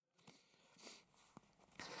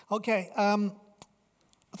Okay,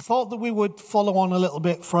 thought that we would follow on a little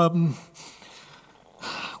bit from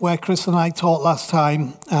where Chris and I taught last time,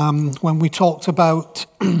 when we talked about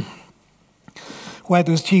where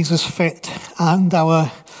does Jesus fit and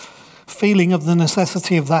our feeling of the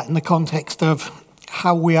necessity of that in the context of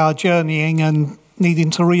how we are journeying and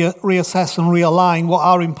needing to reassess and realign what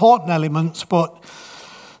are important elements, but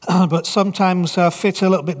sometimes fit a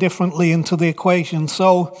little bit differently into the equation.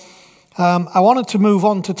 So I wanted to move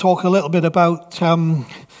on to talk a little bit about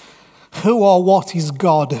who or what is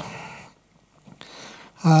God.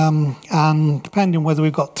 And depending whether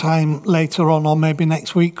we've got time later on or maybe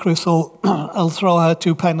next week, Chris will throw her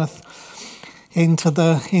two penneth into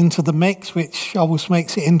the mix, which always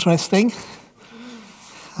makes it interesting.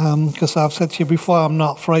 Because I've said to you before, I'm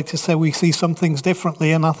not afraid to say we see some things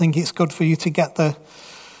differently, and I think it's good for you to get the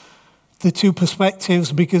two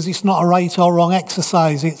perspectives, because it's not a right or wrong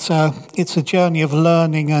exercise. It's a journey of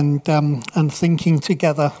learning and thinking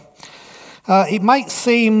together. It might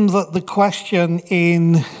seem that the question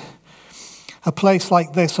in a place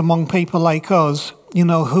like this, among people like us,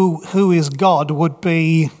 who is God, would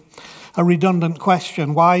be a redundant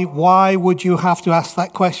question. Why would you have to ask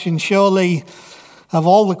that question? Surely, of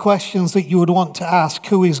all the questions that you would want to ask,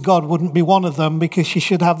 who is God wouldn't be one of them, because you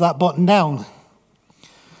should have that button down.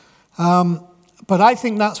 But I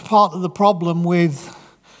think that's part of the problem with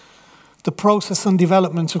the process and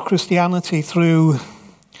development of Christianity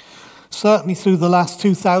certainly through the last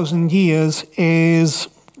 2,000 years, is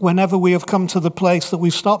whenever we have come to the place that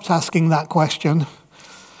we've stopped asking that question,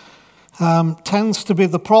 tends to be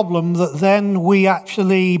the problem that then we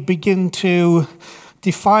actually begin to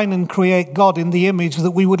define and create God in the image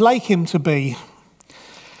that we would like him to be.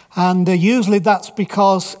 And usually that's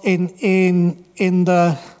because in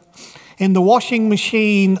the washing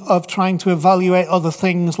machine of trying to evaluate other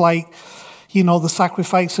things like, the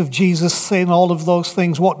sacrifice of Jesus' sin, all of those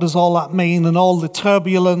things, what does all that mean? And all the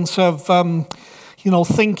turbulence of,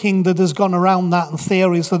 thinking that has gone around that and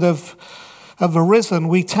theories that have arisen,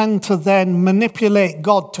 we tend to then manipulate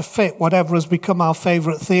God to fit whatever has become our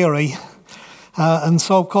favorite theory. And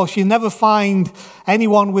so, of course, you never find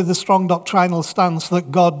anyone with a strong doctrinal stance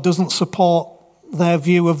that God doesn't support their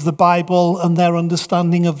view of the Bible and their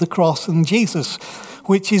understanding of the cross and Jesus,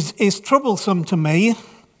 which is troublesome to me,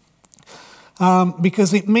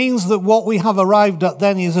 because it means that what we have arrived at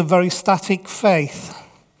then is a very static faith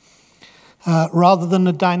rather than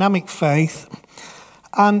a dynamic faith.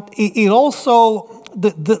 And it also,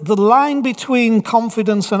 the line between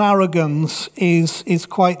confidence and arrogance is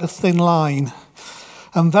quite a thin line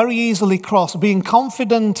and very easily crossed. Being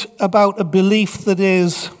confident about a belief that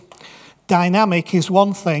is dynamic is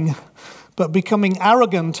one thing, but becoming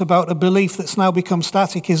arrogant about a belief that's now become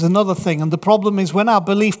static is another thing. And the problem is when our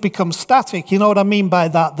belief becomes static, you know what I mean by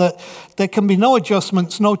that? That there can be no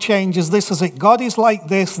adjustments, no changes. This is it. God is like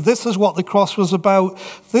this. This is what the cross was about.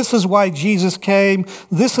 This is why Jesus came.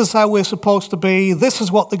 This is how we're supposed to be. This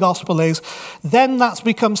is what the gospel is. Then that's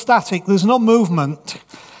become static. There's no movement.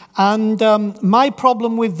 And my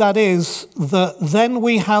problem with that is that then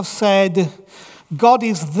we have said, God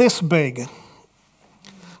is this big.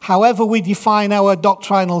 However we define our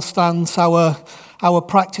doctrinal stance, our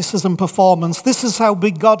practices and performance, this is how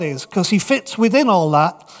big God is, because he fits within all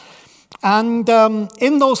that. And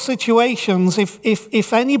in those situations,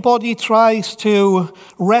 if anybody tries to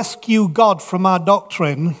rescue God from our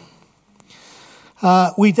doctrine,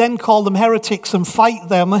 we then call them heretics and fight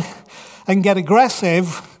them and get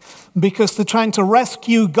aggressive, because they're trying to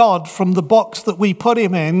rescue God from the box that we put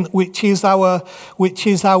him in, which is our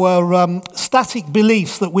static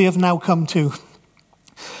beliefs that we have now come to.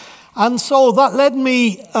 And so that led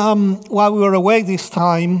me, while we were away this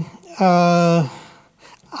time, and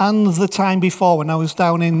the time before when I was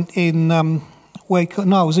down in Waco.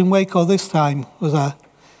 No, I was in Waco this time, was I?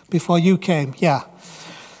 Before you came, yeah.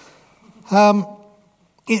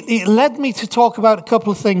 It led me to talk about a couple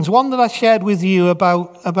of things. One that I shared with you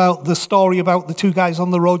about the story about the two guys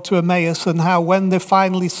on the road to Emmaus, and how when they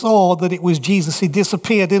finally saw that it was Jesus, he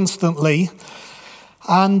disappeared instantly.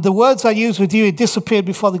 And the words I used with you, he disappeared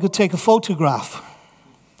before they could take a photograph.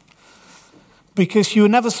 Because you were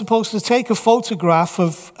never supposed to take a photograph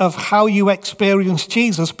of how you experienced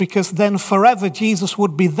Jesus, because then forever Jesus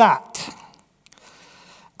would be that.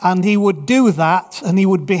 And he would do that, and he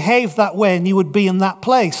would behave that way, and he would be in that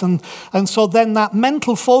place. And so then that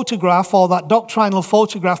mental photograph or that doctrinal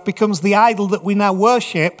photograph becomes the idol that we now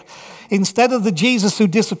worship, instead of the Jesus who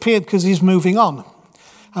disappeared because he's moving on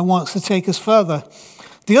and wants to take us further.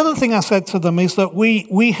 The other thing I said to them is that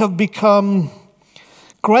we have become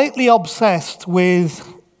greatly obsessed with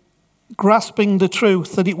grasping the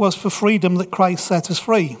truth that it was for freedom that Christ set us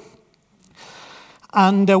free.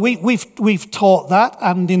 And we've taught that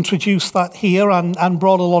and introduced that here and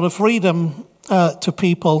brought a lot of freedom to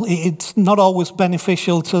people. It's not always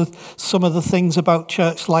beneficial to some of the things about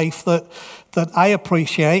church life that I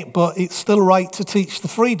appreciate, but it's still right to teach the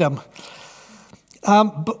freedom.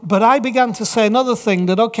 But I began to say another thing,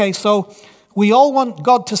 that, okay, so we all want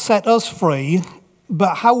God to set us free,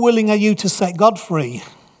 but how willing are you to set God free?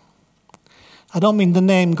 I don't mean the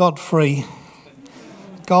name God free.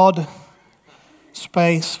 God,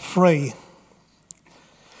 space, free.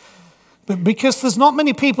 But because there's not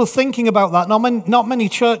many people thinking about that, not many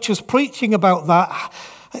churches preaching about that.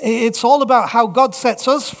 It's all about how God sets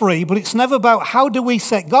us free, but it's never about how do we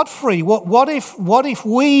set God free. What if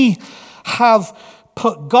we have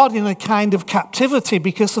put God in a kind of captivity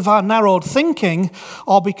because of our narrowed thinking,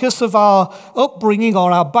 or because of our upbringing,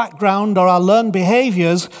 or our background, or our learned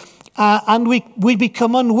behaviors, and we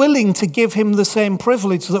become unwilling to give him the same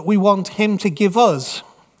privilege that we want him to give us.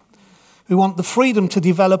 We want the freedom to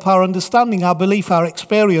develop our understanding, our belief, our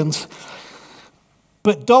experience,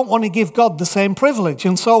 but don't want to give God the same privilege.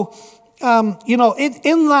 And so,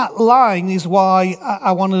 in that line is why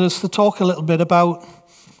I wanted us to talk a little bit about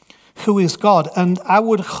who is God. And I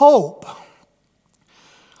would hope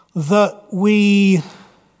that we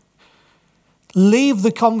leave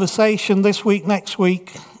the conversation this week, next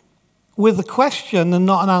week, with a question and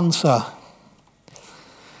not an answer.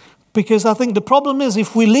 Because I think the problem is,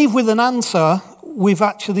 if we leave with an answer, we've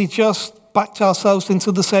actually just backed ourselves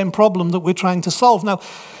into the same problem that we're trying to solve.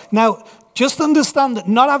 Now, just understand that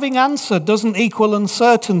not having answer doesn't equal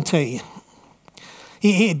uncertainty.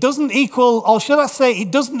 It doesn't equal, or should I say, it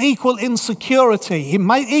doesn't equal insecurity. It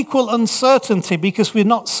might equal uncertainty because we're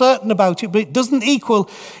not certain about it, but it doesn't equal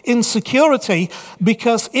insecurity,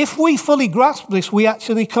 because if we fully grasp this, we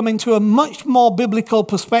actually come into a much more biblical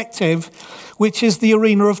perspective, which is the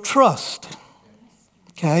arena of trust.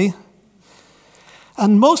 Okay?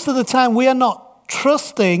 And most of the time we are not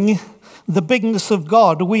trusting the bigness of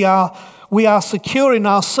God. We are secure in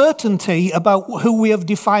our certainty about who we have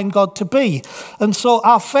defined God to be. And so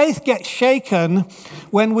our faith gets shaken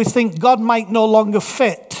when we think God might no longer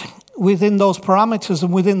fit within those parameters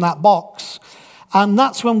and within that box. And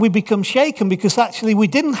that's when we become shaken, because actually we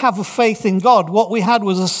didn't have a faith in God. What we had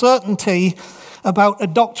was a certainty about a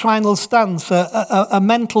doctrinal stance, a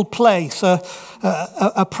mental place,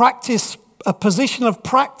 a practice, a position of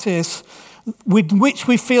practice with which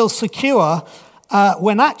we feel secure,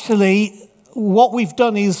 when actually what we've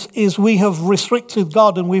done is we have restricted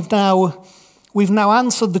God, and we've now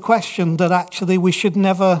answered the question that actually we should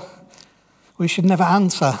never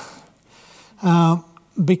answer,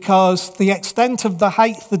 because the extent of the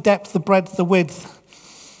height, the depth, the breadth, the width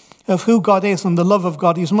of who God is and the love of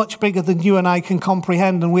God is much bigger than you and I can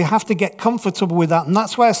comprehend, and we have to get comfortable with that. And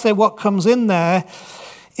that's why I say what comes in there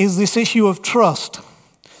is this issue of trust.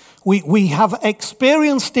 We have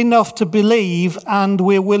experienced enough to believe, and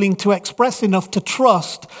we're willing to express enough to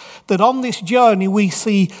trust that on this journey we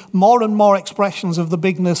see more and more expressions of the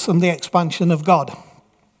bigness and the expansion of God.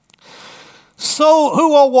 So,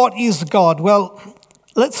 who or what is God? Well,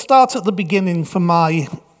 let's start at the beginning from my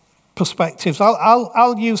perspectives.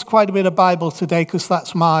 I'll use quite a bit of Bible today because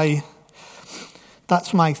that's my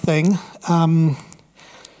thing.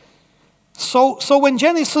 So when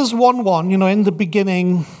Genesis 1:1, in the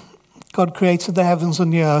beginning, God created the heavens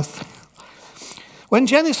and the earth. When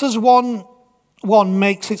Genesis 1:1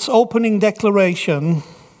 makes its opening declaration,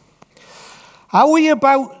 are we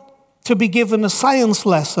about to be given a science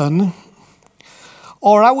lesson,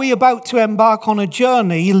 or are we about to embark on a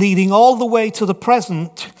journey leading all the way to the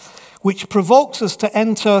present, which provokes us to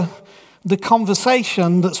enter the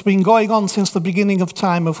conversation that's been going on since the beginning of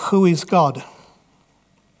time of who is God?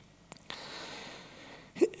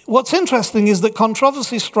 What's interesting is that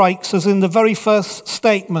controversy strikes us in the very first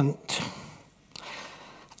statement.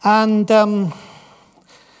 And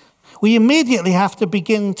we immediately have to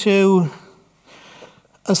begin to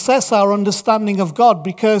assess our understanding of God,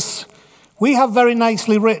 because we have very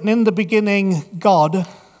nicely written in the beginning God,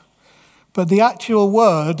 but the actual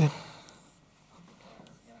word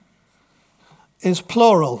is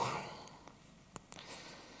plural.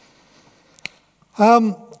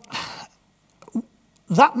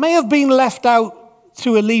 That may have been left out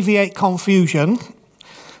to alleviate confusion,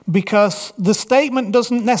 because the statement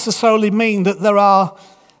doesn't necessarily mean that there are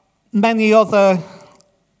many other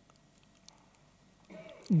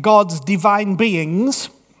God's divine beings,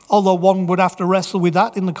 although one would have to wrestle with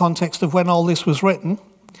that in the context of when all this was written.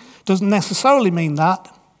 Doesn't necessarily mean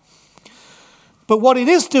that. But what it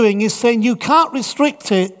is doing is saying you can't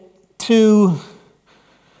restrict it to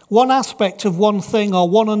one aspect of one thing or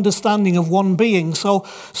one understanding of one being. So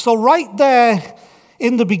right there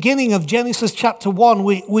in the beginning of Genesis chapter 1,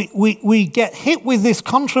 we get hit with this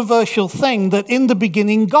controversial thing that in the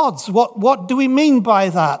beginning God's. What do we mean by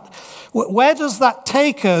that? Where does that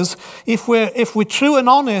take us if we're true and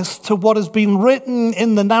honest to what has been written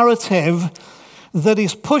in the narrative that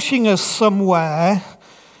is pushing us somewhere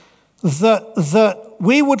that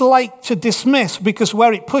we would like to dismiss because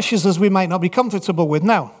where it pushes us we might not be comfortable with?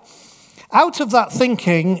 Now, out of that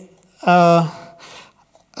thinking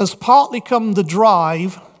has partly come the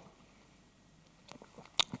drive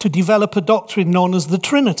to develop a doctrine known as the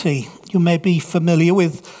Trinity. You may be familiar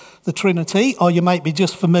with the Trinity, or you might be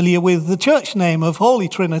just familiar with the church name of Holy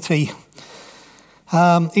Trinity.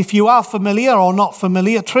 If you are familiar or not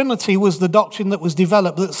familiar, Trinity was the doctrine that was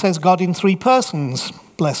developed that says God in three persons.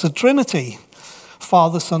 Blessed Trinity,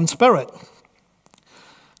 Father, Son, Spirit.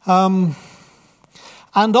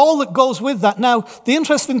 And all that goes with that. Now, the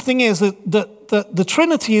interesting thing is that the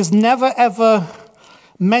Trinity is never ever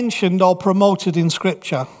mentioned or promoted in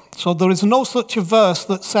Scripture. So there is no such a verse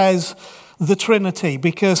that says the Trinity,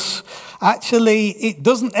 because actually it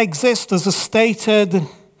doesn't exist as a stated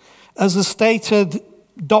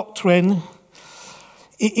doctrine.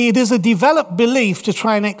 It is a developed belief to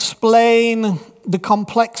try and explain the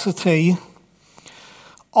complexity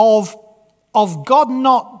of God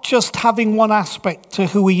not just having one aspect to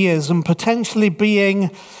who he is and potentially being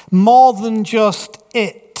more than just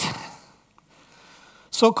it.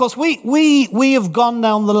 So, of course, we have gone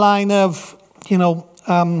down the line of,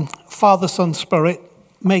 Father, Son, Spirit,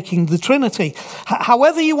 making the Trinity.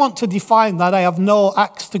 However you want to define that, I have no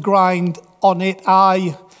axe to grind on it.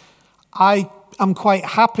 I am quite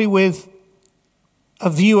happy with a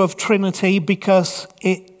view of Trinity because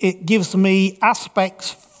it gives me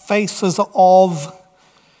aspects, faces of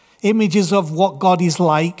images of what God is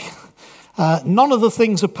like. None of the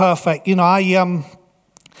things are perfect.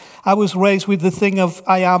 I was raised with the thing of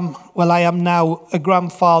I am now a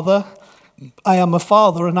grandfather, I am a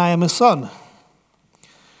father, and I am a son.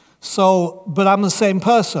 So, but I'm the same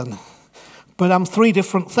person. But I'm three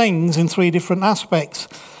different things in three different aspects.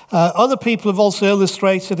 Other people have also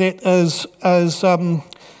illustrated it as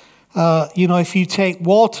if you take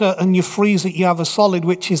water and you freeze it, you have a solid,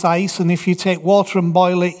 which is ice. And if you take water and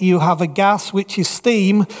boil it, you have a gas, which is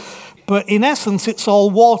steam. But in essence, it's all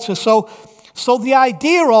water. So the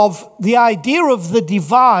idea of the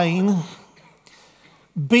divine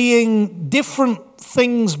being different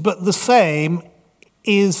things but the same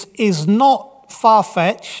is not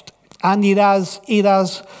far-fetched, and it has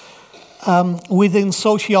within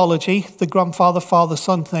sociology the grandfather, father,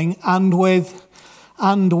 son thing, and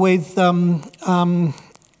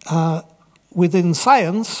within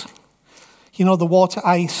science, the water,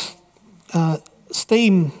 ice,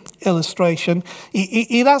 steam illustration,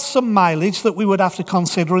 it has some mileage that we would have to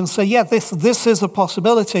consider and say, yeah, this is a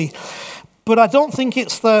possibility. But I don't think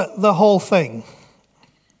it's the whole thing.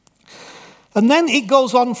 And then it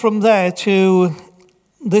goes on from there to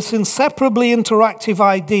this inseparably interactive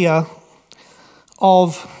idea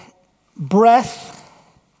of breath.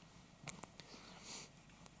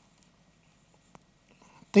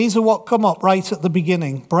 These are what come up right at the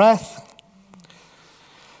beginning. Breath,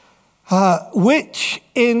 which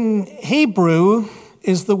in Hebrew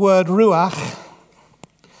is the word ruach,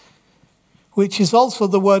 which is also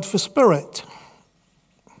the word for spirit.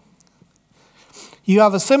 You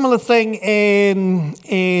have a similar thing in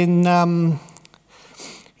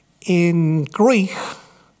Greek,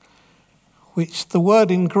 which the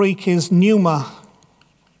word in Greek is pneuma,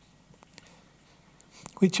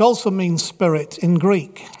 which also means spirit in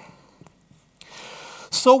Greek.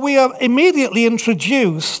 So we are immediately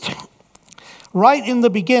introduced right in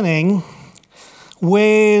the beginning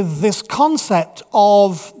with this concept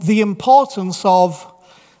of the importance of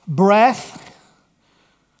breath,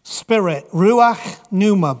 spirit, ruach,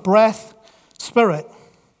 pneuma, breath, spirit.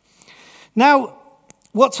 Now,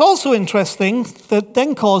 what's also interesting that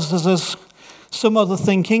then causes us some other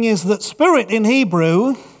thinking is that spirit in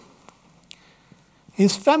Hebrew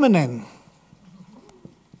is feminine.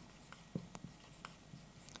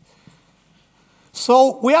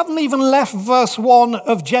 So we haven't even left verse 1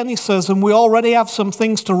 of Genesis, and we already have some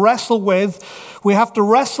things to wrestle with. We have to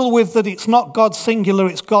wrestle with that it's not God's singular,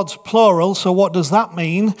 it's God's plural. So what does that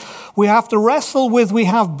mean? We have to wrestle with we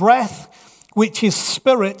have breath, which is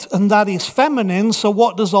spirit, and that is feminine. So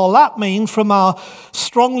what does all that mean from our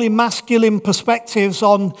strongly masculine perspectives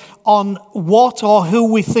on what or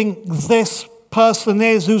who we think this person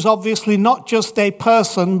is, who's obviously not just a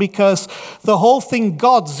person, because the whole thing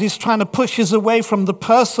God's is trying to push us away from the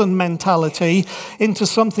person mentality into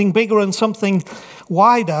something bigger and something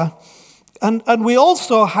wider. And we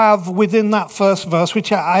also have within that first verse,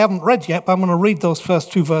 which I haven't read yet, but I'm going to read those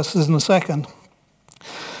first two verses in a second.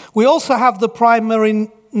 We also have the primary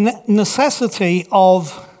necessity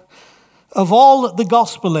of all that the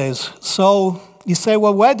gospel is. So you say,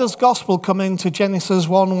 well, where does gospel come into Genesis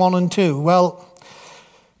 1 and 2? Well,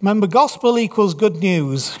 remember, gospel equals good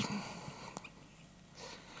news.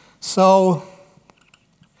 So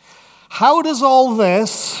how does all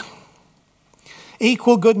this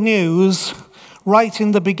equal good news right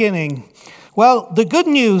in the beginning? Well, the good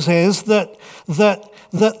news is that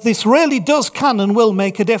this really does, can and will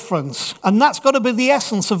make a difference. And that's got to be the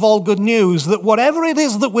essence of all good news, that whatever it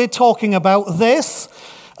is that we're talking about, this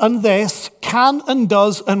and this can and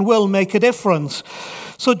does and will make a difference.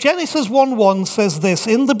 So Genesis 1:1 says this: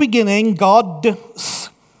 in the beginning, God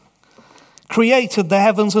created the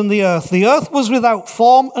heavens and the earth. The earth was without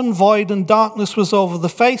form and void, and darkness was over the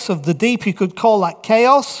face of the deep. You could call that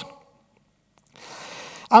chaos.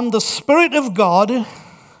 And the Spirit of God,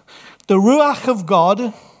 the Ruach of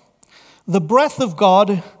God, the breath of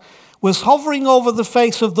God, was hovering over the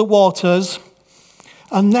face of the waters.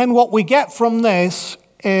 And then what we get from this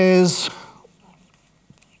is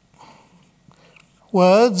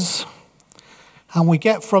words, and we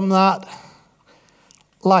get from that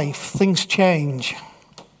life. Things change.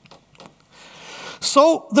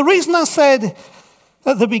 So the reason I said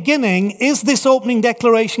at the beginning, is this opening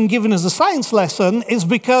declaration given as a science lesson, is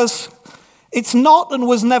because it's not and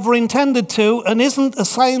was never intended to and isn't a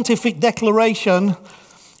scientific declaration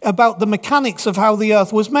about the mechanics of how the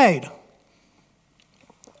earth was made.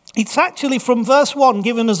 It's actually from verse 1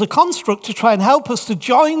 given as a construct to try and help us to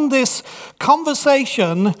join this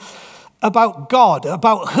conversation about God,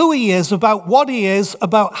 about who he is, about what he is,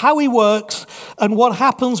 about how he works, and what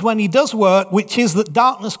happens when he does work, which is that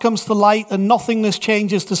darkness comes to light and nothingness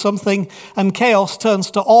changes to something and chaos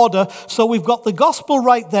turns to order. So we've got the gospel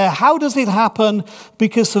right there. How does it happen?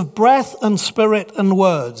 Because of breath and spirit and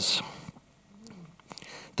words.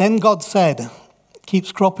 Then God said,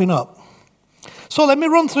 keeps cropping up. So let me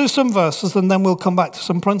run through some verses and then we'll come back to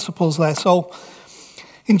some principles there. So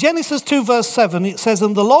in Genesis 2 verse 7 it says,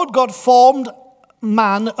 and the Lord God formed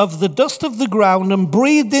man of the dust of the ground and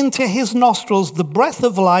breathed into his nostrils the breath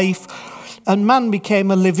of life, and man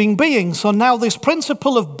became a living being. So now this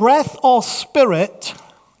principle of breath or spirit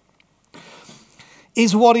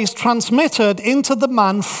is what is transmitted into the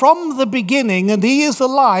man from the beginning, and he is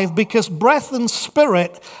alive because breath and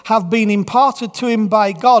spirit have been imparted to him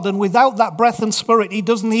by God, and without that breath and spirit he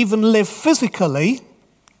doesn't even live physically.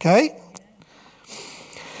 Okay?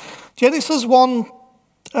 Genesis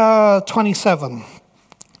 1:27.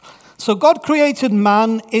 So God created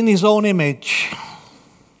man in his own image.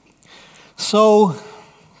 So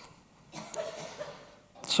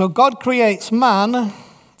God creates man,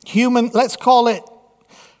 human, let's call it,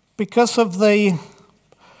 because of the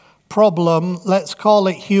problem, let's call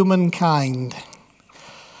it humankind.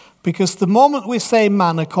 Because the moment we say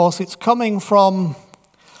man, of course, it's coming from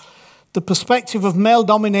the perspective of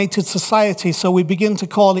male-dominated society, so we begin to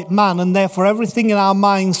call it man, and therefore everything in our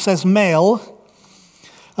minds says male,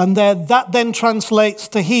 and that then translates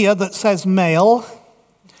to here that says male,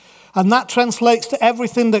 and that translates to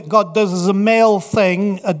everything that God does as a male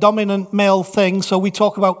thing, a dominant male thing, so we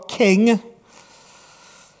talk about king.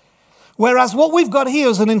 Whereas what we've got here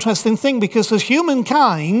is an interesting thing, because as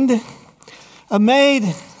humankind are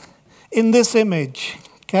made in this image,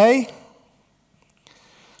 okay?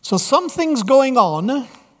 So something's going on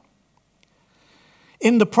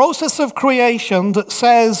in the process of creation that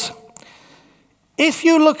says, if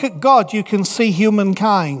you look at God, you can see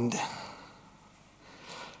humankind.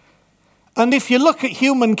 And if you look at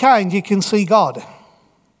humankind, you can see God.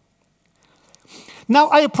 Now,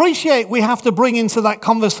 I appreciate we have to bring into that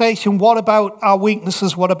conversation, what about our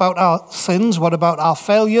weaknesses? What about our sins? What about our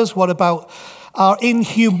failures? What about our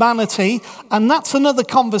inhumanity? And that's another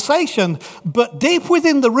conversation. But deep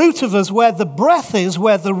within the root of us, where the breath is,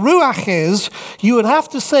 where the ruach is, you would have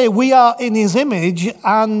to say we are in his image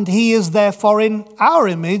and he is therefore in our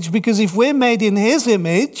image, because if we're made in his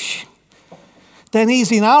image, then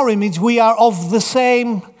he's in our image. We are of the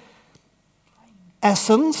same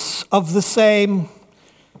essence, of the same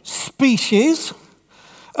species,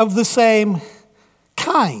 of the same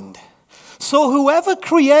kind. So whoever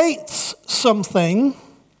creates something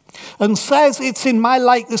and says it's in my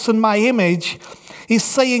likeness and my image is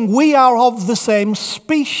saying we are of the same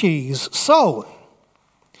species. So,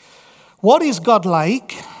 what is God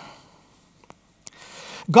like?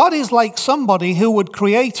 God is like somebody who would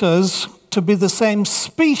create us to be the same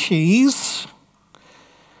species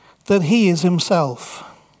that he is himself.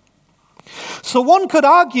 So one could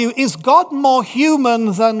argue, is God more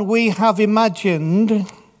human than we have imagined?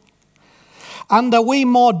 And are we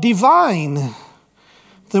more divine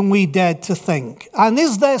than we dared to think? And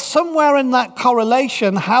is there somewhere in that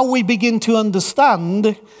correlation how we begin to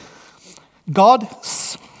understand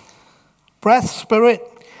God's breath, spirit,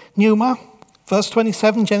 pneuma? Verse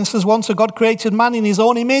 27, Genesis 1, so God created man in his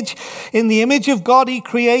own image. In the image of God he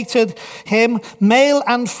created him. Male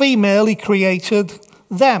and female he created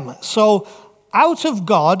them. So out of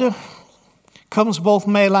God comes both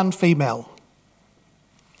male and female.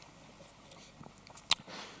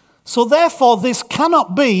 So therefore, this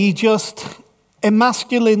cannot be just a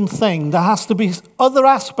masculine thing. There has to be other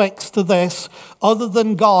aspects to this other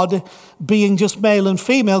than God being just male and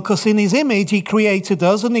female, because in his image he created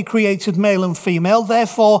us and he created male and female.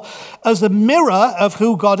 Therefore, as a mirror of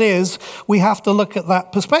who God is, we have to look at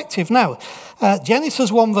that perspective. Now,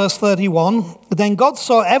 Genesis 1 verse 31, then God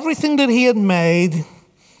saw everything that he had made,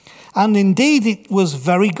 and indeed it was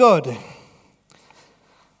very good.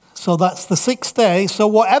 So that's the sixth day. So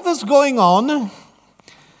whatever's going on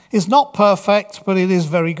is not perfect, but it is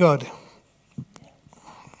very good.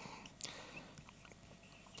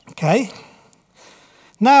 Okay.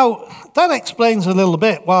 Now, that explains a little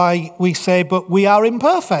bit why we say, but we are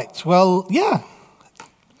imperfect. Well, yeah.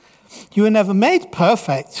 You were never made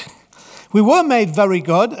perfect. We were made very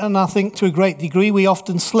good, and I think to a great degree we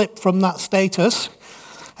often slip from that status.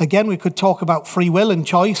 Again, we could talk about free will and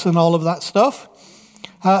choice and all of that stuff.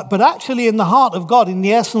 But actually in the heart of God, in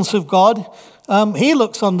the essence of God, he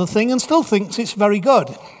looks on the thing and still thinks it's very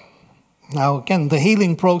good. Now, again, the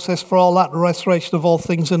healing process for all that, the restoration of all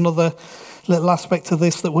things, another little aspect of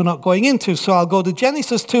this that we're not going into. So I'll go to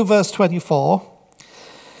Genesis 2, verse 24.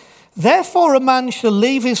 Therefore a man shall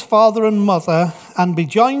leave his father and mother and be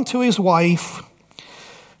joined to his wife,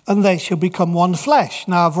 and they shall become one flesh.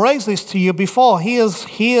 Now, I've raised this to you before. Here's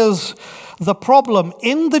the problem.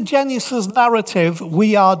 In the Genesis narrative,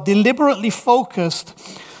 we are deliberately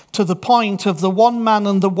focused to the point of the one man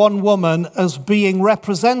and the one woman as being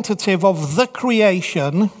representative of the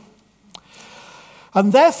creation.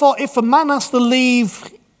 And therefore, if a man has to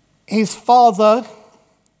leave his father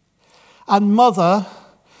and mother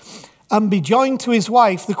and be joined to his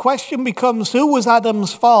wife, the question becomes, who was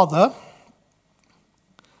Adam's father?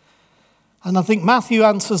 And I think Matthew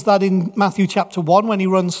answers that in Matthew chapter 1 when he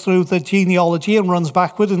runs through the genealogy and runs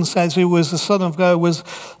backward and says who was the son of God, was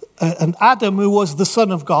and Adam who was the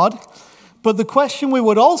son of God. But the question we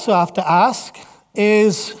would also have to ask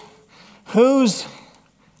is, who's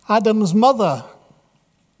Adam's mother?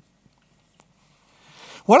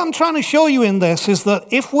 What I'm trying to show you in this is that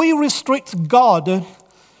if we restrict God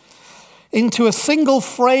into a single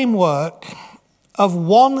framework of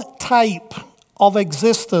one type of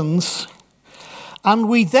existence, and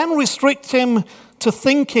we then restrict him to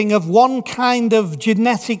thinking of one kind of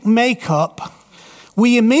genetic makeup,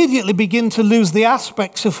 we immediately begin to lose the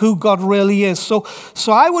aspects of who God really is. So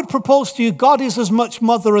I would propose to you, God is as much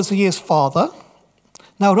mother as he is father.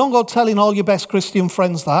 Now, don't go telling all your best Christian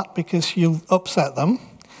friends that, because you'll upset them.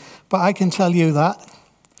 But I can tell you that.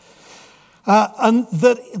 And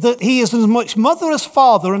that he is as much mother as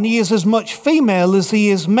father, and he is as much female as he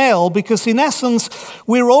is male, because in essence,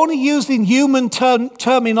 we're only using human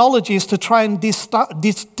terminologies to try and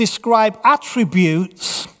describe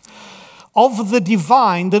attributes of the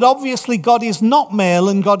divine, that obviously God is not male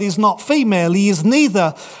and God is not female. He is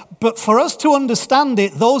neither. But for us to understand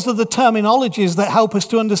it, those are the terminologies that help us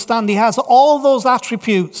to understand he has all those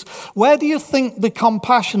attributes. Where do you think the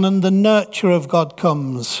compassion and the nurture of God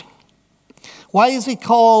comes? Why is he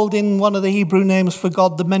called in one of the Hebrew names for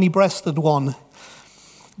God the many-breasted one?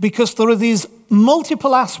 Because there are these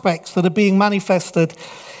multiple aspects that are being manifested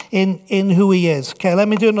in who he is. Okay, let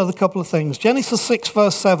me do another couple of things. Genesis 6,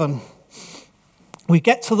 verse 7. We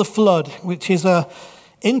get to the flood, which is a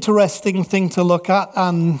interesting thing to look at.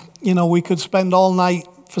 And, you know, we could spend all night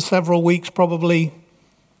for several weeks probably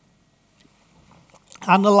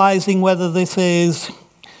analyzing whether this is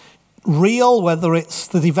real, whether it's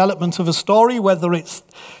the development of a story, whether it's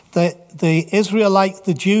the Israelite,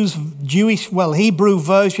 the Jewish, Hebrew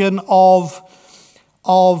version of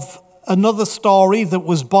another story that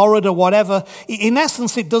was borrowed or whatever. In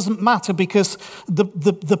essence, it doesn't matter, because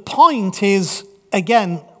the point is,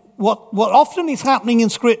 again, what often is happening in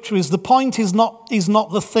Scripture is the point is not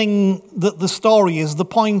the thing that the story is. The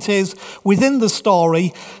point is within the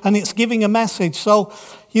story, and it's giving a message. So,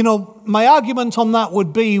 you know, my argument on that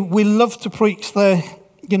would be, we love to preach the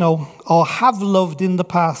or have loved in the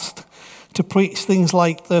past to preach things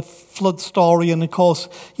like the flood story. And of course,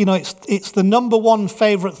 it's the number one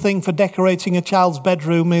favorite thing for decorating a child's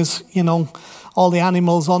bedroom is, all the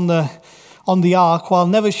animals on the ark, while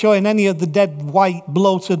never showing any of the dead, white,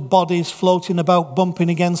 bloated bodies floating about, bumping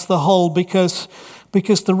against the hull because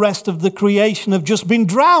the rest of the creation have just been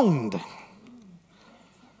drowned.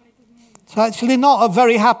 It's actually not a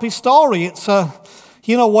very happy story. It's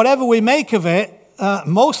whatever we make of it,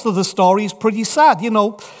 most of the story is pretty sad.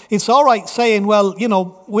 It's all right saying, well,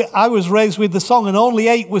 I was raised with the song and only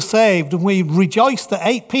 8 were saved, and we rejoiced that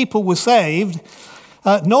 8 people were saved.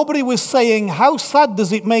 Nobody was saying, how sad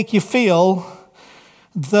does it make you feel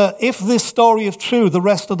that if this story is true, the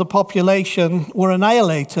rest of the population were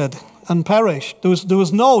annihilated and perished? There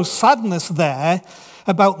was no sadness there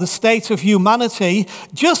about the state of humanity,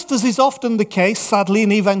 just as is often the case, sadly,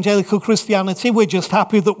 in evangelical Christianity. We're just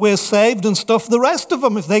happy that we're saved and stuff the rest of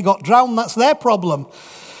them. If they got drowned, that's their problem.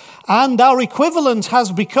 And our equivalent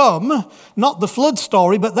has become not the flood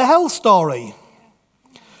story, but the hell story.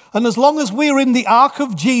 And as long as we're in the ark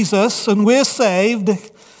of Jesus and we're saved,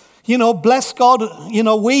 bless God,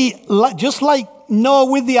 we, just like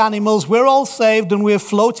Noah with the animals, we're all saved and we're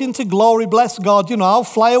floating to glory, bless God. I'll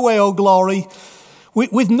fly away, oh glory.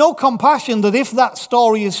 With no compassion that if that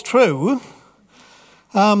story is true,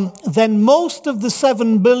 then most of the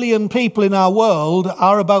 7 billion people in our world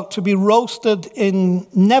are about to be roasted in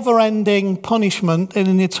never-ending punishment in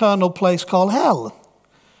an eternal place called hell.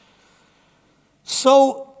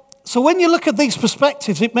 So when you look at these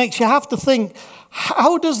perspectives, it makes you have to think,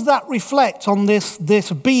 how does that reflect on this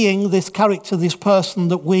being, this character, this person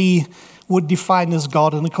that we would define as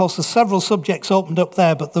God? And of course, there's several subjects opened up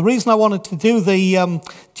there, but the reason I wanted to do the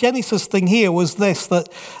Genesis thing here was this, that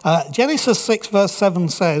Genesis 6 verse 7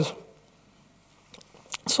 says,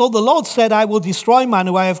 "So the Lord said, I will destroy man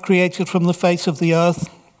who I have created from the face of the earth,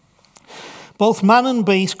 both man and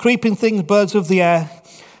beast, creeping things, birds of the air,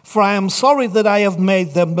 for I am sorry that I have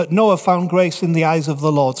made them." But Noah found grace in the eyes of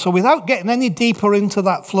the Lord. So without getting any deeper into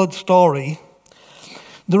that flood story,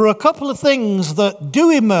 there are a couple of things that do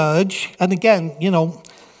emerge, and again,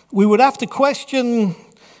 we would have to question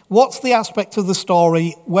what's the aspect of the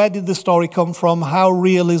story, where did the story come from, how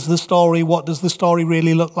real is the story, what does the story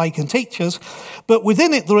really look like and teach us. But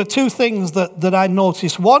within it, there are 2 things that I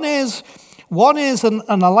notice. One is, and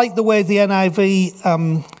I like the way the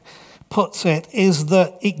NIV puts it, is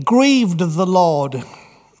that it grieved the Lord.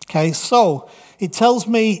 Okay, so it tells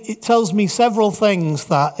me several things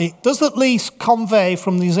that it does at least convey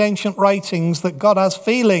from these ancient writings that God has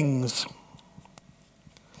feelings,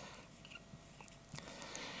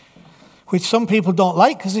 which some people don't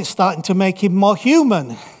like because it's starting to make him more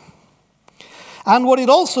human. And what it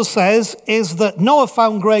also says is that Noah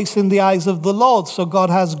found grace in the eyes of the Lord, so God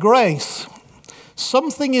has grace.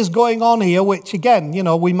 Something is going on here, which again,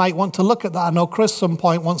 we might want to look at that. I know Chris some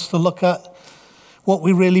point wants to look at what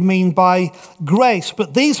we really mean by grace.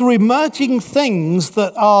 But these are emerging things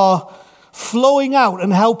that are flowing out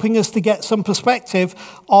and helping us to get some perspective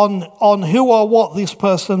on who or what this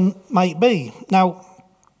person might be. Now,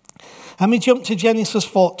 let me jump to Genesis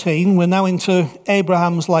 14. We're now into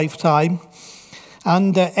Abraham's lifetime.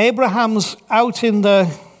 And Abraham's out in the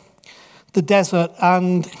desert,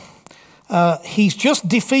 and he's just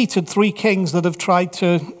defeated 3 kings that have tried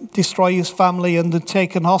to destroy his family and had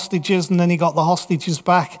taken hostages, and then he got the hostages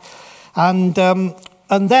back. And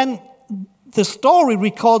then the story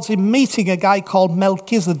records him meeting a guy called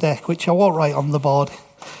Melchizedek, which I won't write on the board.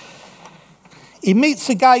 He meets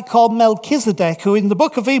a guy called Melchizedek, who in the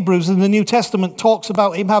book of Hebrews in the New Testament talks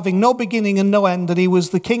about him having no beginning and no end, that he was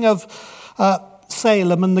the king of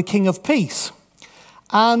Salem and the king of peace.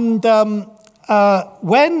 And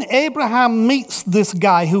when Abraham meets this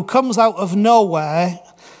guy who comes out of nowhere,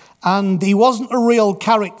 and he wasn't a real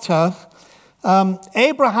character,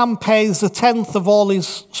 Abraham pays 1/10 of all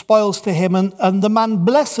his spoils to him, and the man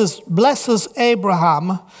blesses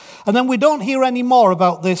Abraham, and then we don't hear any more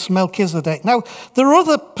about this Melchizedek. Now, there are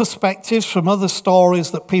other perspectives from other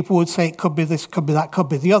stories that people would say it could be this, could be that, could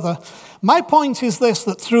be the other. My point is this,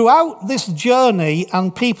 that throughout this journey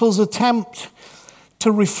and people's attempt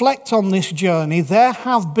to reflect on this journey, there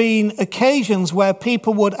have been occasions where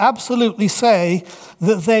people would absolutely say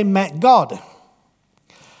that they met God.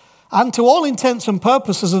 And to all intents and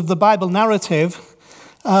purposes of the Bible narrative,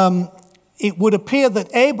 it would appear that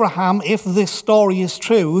Abraham, if this story is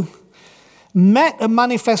true, met a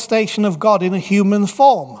manifestation of God in a human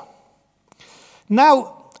form.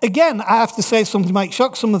 Now, again, I have to say something might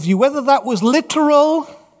shock some of you. Whether that was literal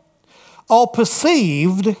or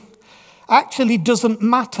perceived actually doesn't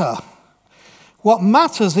matter. What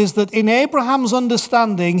matters is that in Abraham's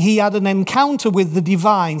understanding, he had an encounter with the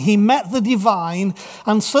divine. He met the divine,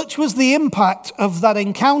 and such was the impact of that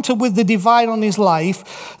encounter with the divine on his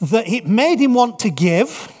life that it made him want to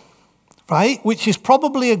give, right? Which is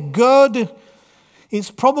probably a good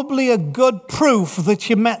proof that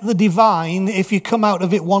you met the divine if you come out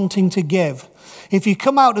of it wanting to give. If you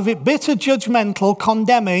come out of it bitter, judgmental,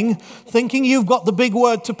 condemning, thinking you've got the big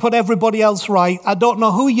word to put everybody else right, I don't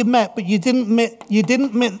know who you met, but you didn't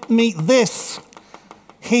meet this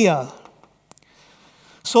here.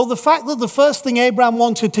 So the fact that the first thing Abraham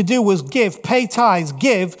wanted to do was give, pay tithes,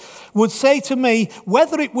 give, would say to me,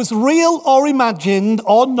 whether it was real or imagined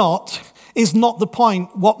or not, is not the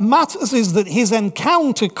point. What matters is that his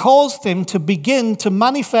encounter caused him to begin to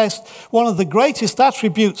manifest one of the greatest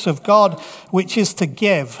attributes of God, which is to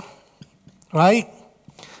give, right?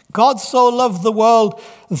 God so loved the world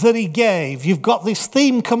that he gave. You've got this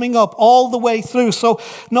theme coming up all the way through. So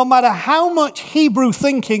no matter how much Hebrew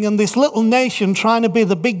thinking and this little nation trying to be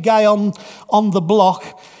the big guy on the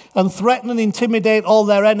block and threaten and intimidate all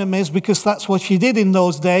their enemies, because that's what you did in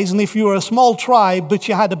those days. And if you were a small tribe but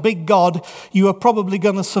you had a big God, you were probably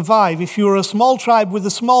going to survive. If you were a small tribe with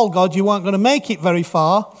a small God, you weren't going to make it very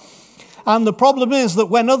far. And the problem is that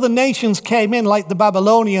when other nations came in, like the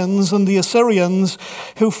Babylonians and the Assyrians,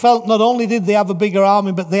 who felt not only did they have a bigger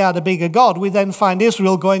army, but they had a bigger God, we then find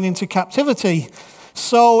Israel going into captivity.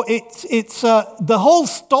 So it's the whole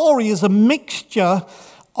story is a mixture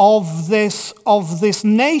of this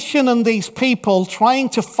nation and these people trying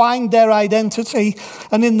to find their identity,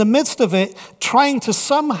 and in the midst of it, trying to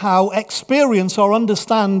somehow experience or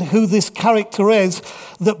understand who this character is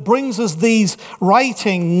that brings us these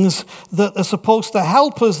writings that are supposed to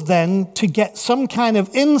help us then to get some kind of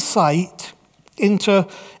insight into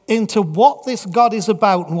what this God is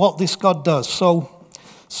about and what this God does.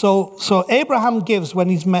 So Abraham gives when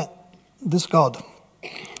he's met this God.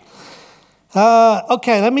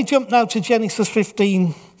 Okay, let me jump now to Genesis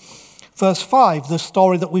 15, verse 5, the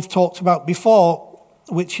story that we've talked about before,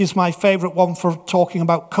 which is my favorite one for talking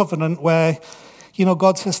about covenant, where,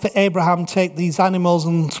 God says to Abraham, take these animals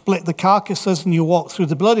and split the carcasses, and you walk through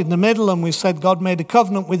the blood in the middle. And we said God made a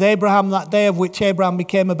covenant with Abraham that day, of which Abraham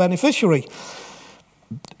became a beneficiary.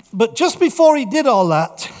 But just before he did all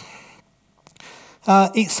that,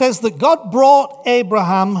 it says that God brought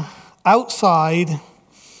Abraham outside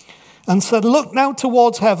and said, look now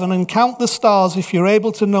towards heaven and count the stars if you're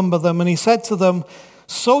able to number them. And he said to them,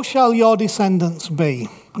 so shall your descendants be.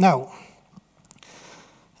 Now,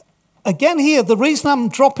 again here, the reason I'm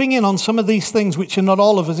dropping in on some of these things, which are not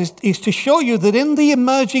all of us, is to show you that in the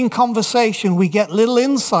emerging conversation, we get little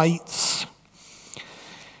insights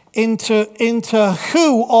into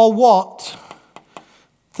who or what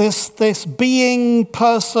this being,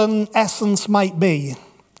 person, essence might be.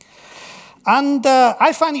 And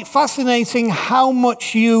I find it fascinating how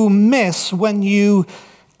much you miss when you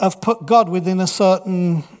have put God within a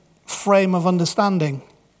certain frame of understanding.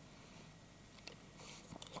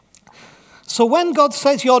 So when God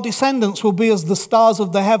says your descendants will be as the stars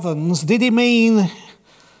of the heavens, did he mean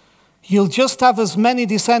you'll just have as many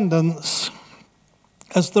descendants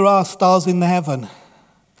as there are stars in the heaven?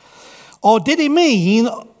 Or did he mean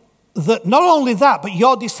that not only that, but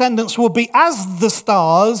your descendants will be as the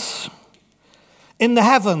stars in the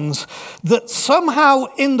heavens, that somehow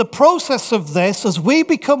in the process of this, as we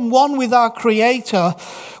become one with our Creator,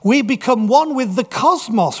 we become one with the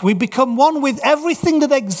cosmos, we become one with everything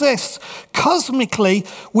that exists cosmically,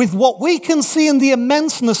 with what we can see in the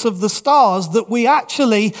immenseness of the stars, that we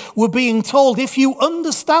actually were being told, if you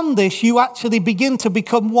understand this, you actually begin to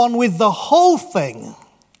become one with the whole thing.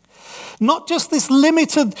 Not just this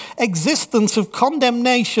limited existence of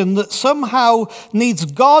condemnation that somehow needs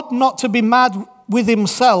God not to be mad with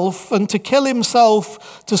himself and to kill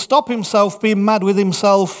himself, to stop himself being mad with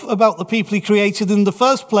himself about the people he created in the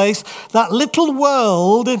first place. That little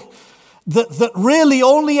world that really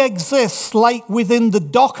only exists like within the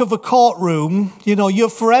dock of a courtroom. You're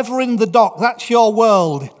forever in the dock. That's your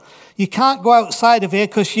world. You can't go outside of here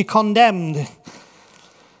because you're condemned.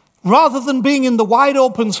 Rather than being in the wide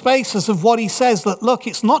open spaces of what he says, that look,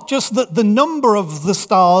 it's not just that the number of the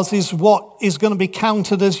stars is what is going to be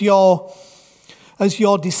counted as your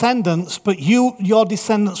descendants, but your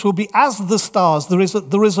descendants will be as the stars. There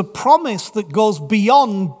is a promise that goes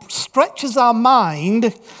beyond, stretches our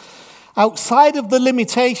mind outside of the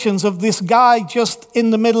limitations of this guy just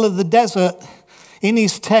in the middle of the desert in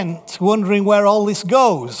his tent, wondering where all this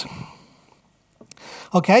goes.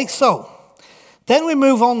 Okay, so Then we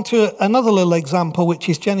move on to another little example, which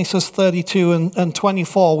is Genesis 32 and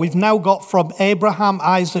 24. We've now got from Abraham,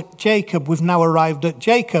 Isaac, Jacob. We've now arrived at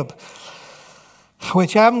Jacob,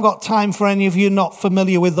 which I haven't got time for any of you not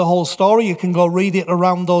familiar with the whole story. You can go read it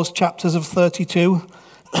around those chapters of 32.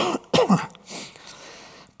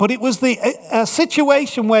 But it was a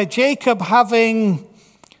situation where Jacob, having,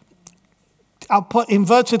 I'll put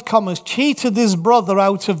inverted commas, cheated his brother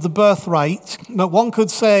out of the birthright, but one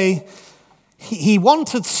could say he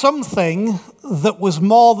wanted something that was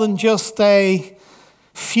more than just a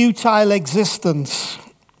futile existence,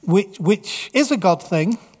 which is a God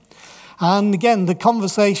thing. And again, the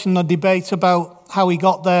conversation or debate about how he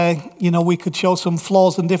got there, we could show some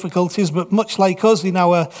flaws and difficulties, but much like us in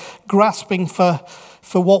our grasping for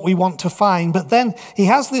what we want to find. But then he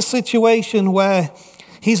has this situation where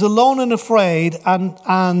he's alone and afraid,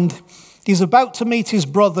 and he's about to meet his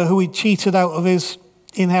brother who he cheated out of his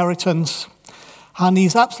inheritance. And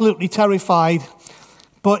he's absolutely terrified.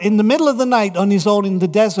 But in the middle of the night on his own in the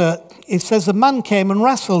desert, it says a man came and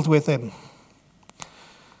wrestled with him.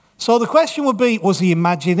 So the question would be, was he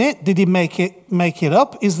imagining it? Did he make it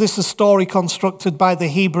up? Is this a story constructed by the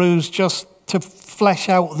Hebrews just to flesh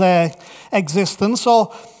out their existence?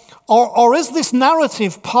 Or is this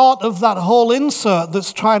narrative part of that whole insert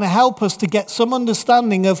that's trying to help us to get some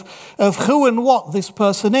understanding of who and what this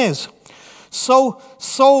person is? So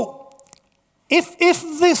if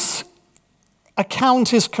this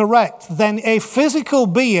account is correct, then a physical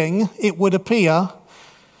being, it would appear,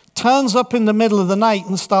 turns up in the middle of the night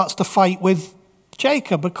and starts to fight with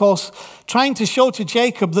Jacob, because trying to show to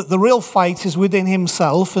Jacob that the real fight is within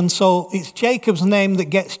himself, and so it's Jacob's name that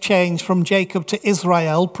gets changed from Jacob to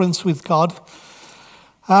Israel, prince with God.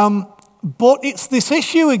 But it's this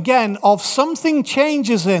issue again of something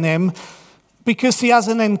changes in him because he has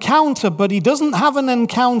an encounter, but he doesn't have an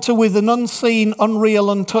encounter with an unseen,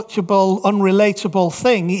 unreal, untouchable, unrelatable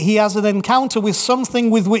thing. He has an encounter with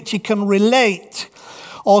something with which he can relate,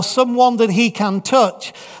 or someone that he can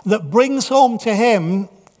touch, that brings home to him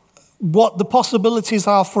what the possibilities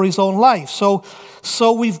are for his own life.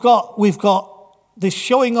 So we've got this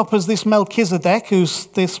showing up as this Melchizedek, who's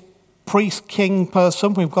this priest king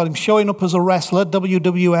person. We've got him showing up as a wrestler,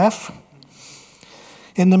 WWF,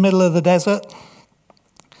 in the middle of the desert.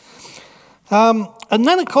 And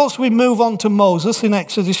then, of course, we move on to Moses in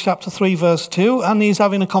Exodus chapter 3, verse 2, and he's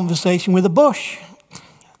having a conversation with a bush.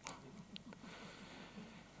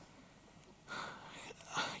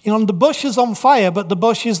 The bush is on fire, but the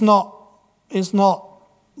bush is not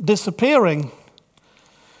disappearing.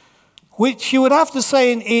 Which you would have to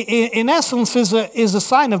say, in essence, is a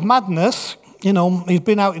sign of madness. He's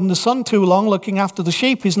been out in the sun too long looking after the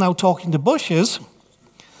sheep. He's now talking to bushes.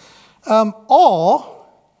 Or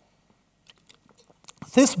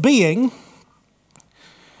this being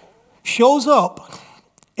shows up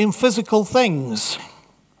in physical things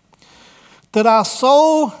that are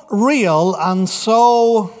so real and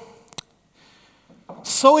so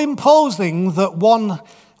imposing that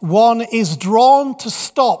one is drawn to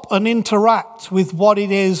stop and interact with what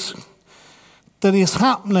it is that is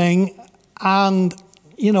happening. And,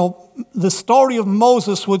 the story of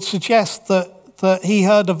Moses would suggest that he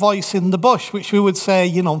heard a voice in the bush, which we would say,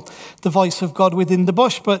 the voice of God within the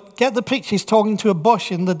bush. But get the picture, he's talking to a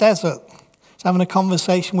bush in the desert. He's having a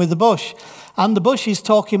conversation with the bush. And the bush is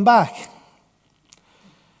talking back.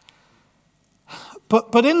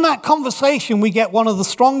 But in that conversation, we get one of the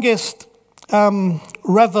strongest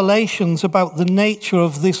revelations about the nature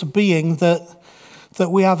of this being that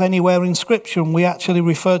we have anywhere in Scripture. And we actually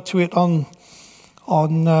referred to it on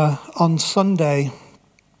Sunday.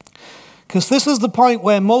 Because this is the point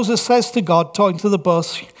where Moses says to God, talking to the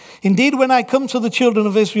bush, "Indeed, when I come to the children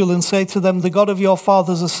of Israel and say to them, 'The God of your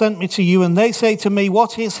fathers has sent me to you,' and they say to me,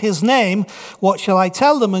 'What is his name? What shall I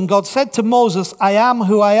tell them?' And God said to Moses, 'I am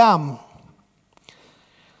who I am.'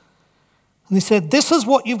 And he said, 'This is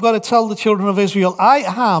what you've got to tell the children of Israel. I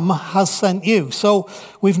am has sent you.'" So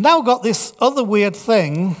we've now got this other weird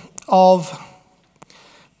thing of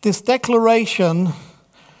this declaration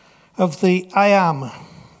of the I am.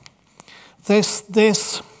 This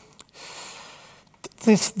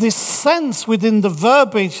sense within the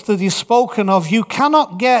verbiage that is spoken of, you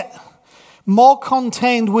cannot get more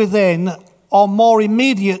contained within or more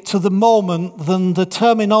immediate to the moment than the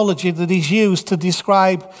terminology that is used to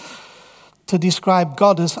describe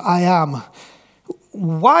God as I am.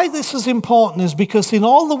 Why this is important is because in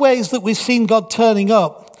all the ways that we've seen God turning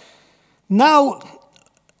up, now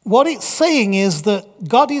what it's saying is that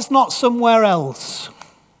God is not somewhere else.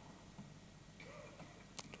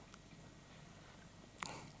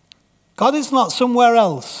 God is not somewhere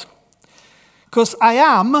else. Because I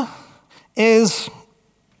am is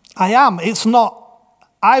I am. It's not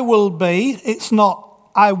I will be. It's not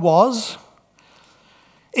I was.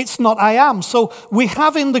 It's not I am. So we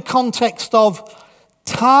have in the context of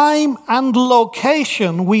time and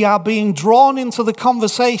location, we are being drawn into the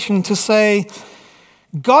conversation to say,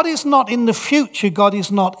 God is not in the future, God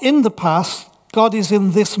is not in the past, God is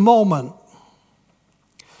in this moment.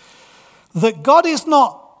 That God is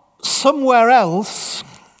not somewhere else,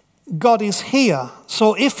 God is here.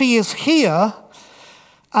 So if he is here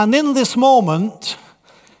and in this moment,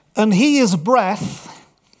 and he is breath,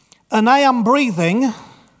 and I am breathing,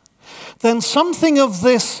 then something of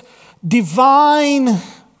this divine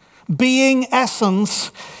being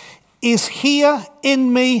essence is here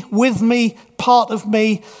in me, with me, part of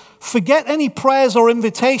me. Forget any prayers or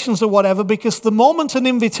invitations or whatever, because the moment an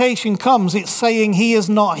invitation comes, it's saying he is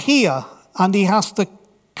not here and he has to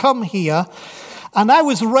come here. And I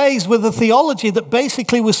was raised with a theology that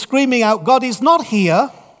basically was screaming out, God is not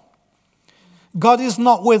here, God is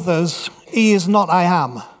not with us, he is not I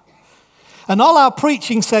am. And all our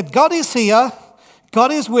preaching said, God is here,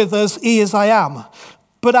 God is with us, he is I am.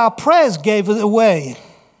 But our prayers gave it away.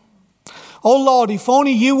 Oh Lord, if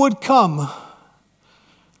only you would come.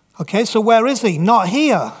 Okay, so where is he? Not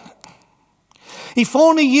here. If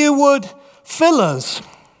only you would fill us.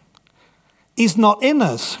 He's not in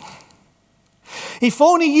us. If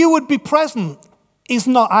only you would be present. He's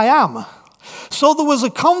not I am. So there was a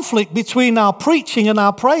conflict between our preaching and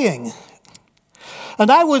our praying. And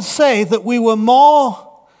I would say that we were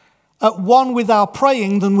more at one with our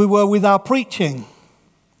praying than we were with our preaching.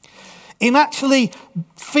 In actually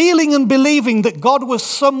feeling and believing that God was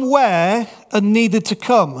somewhere and needed to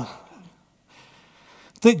come.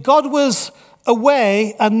 That God was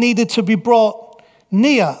away and needed to be brought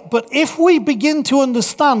near. But if we begin to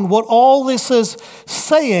understand what all this is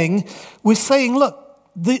saying, we're saying, look,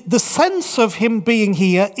 the sense of him being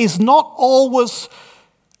here is not always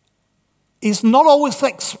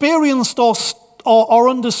experienced or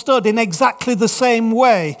understood in exactly the same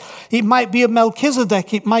way. It might be a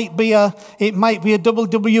Melchizedek, it might be a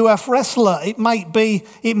WWF wrestler, it might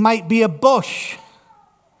be a Bush.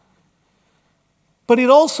 But it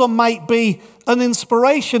also might be an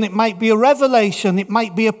inspiration, it might be a revelation, it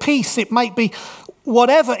might be a peace, it might be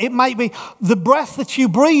whatever, it might be the breath that you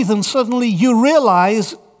breathe and suddenly you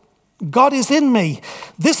realize God is in me.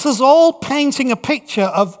 This is all painting a picture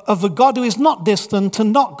of a God who is not distant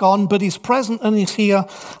and not gone, but is present and is here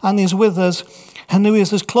and is with us, and who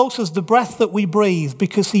is as close as the breath that we breathe,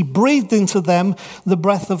 because he breathed into them the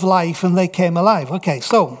breath of life and they came alive. Okay,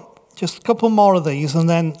 so just a couple more of these and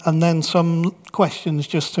then some questions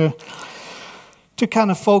just to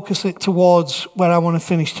kind of focus it towards where I want to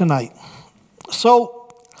finish tonight. So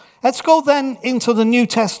let's go then into the New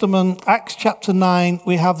Testament, Acts chapter 9.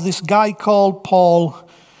 We have this guy called Paul,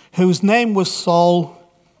 whose name was Saul,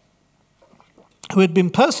 who had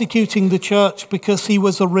been persecuting the church because he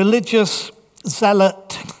was a religious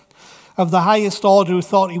zealot of the highest order who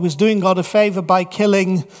thought he was doing God a favor by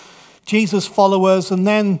killing Jesus' followers. And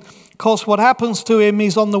then, of course, what happens to him,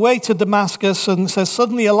 he's on the way to Damascus, and it says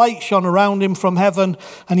suddenly a light shone around him from heaven,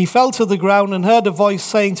 and he fell to the ground and heard a voice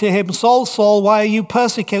saying to him, Saul, Saul, why are you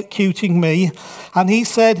persecuting me? And he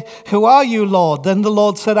said, who are you, Lord? Then the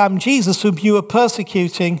Lord said, I'm Jesus, whom you are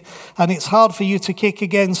persecuting, and it's hard for you to kick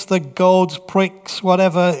against the goads, pricks,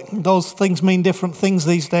 whatever. Those things mean different things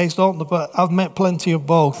these days, don't they? But I've met plenty of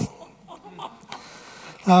both.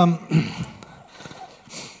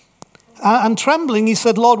 And trembling, he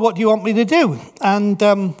said, Lord, what do you want me to do? And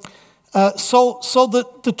so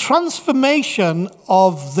the transformation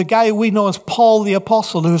of the guy we know as Paul the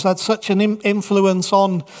Apostle, who's had such an influence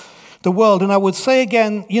on the world. And I would say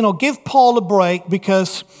again, give Paul a break,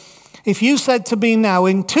 because if you said to me now,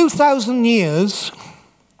 in 2,000 years,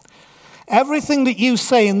 everything that you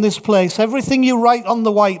say in this place, everything you write on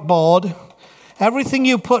the whiteboard, everything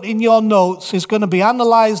you put in your notes is going to be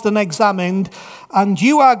analyzed and examined, and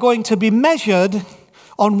you are going to be measured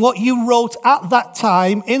on what you wrote at that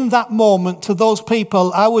time, in that moment, to those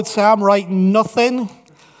people. I would say I'm writing nothing.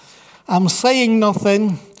 I'm saying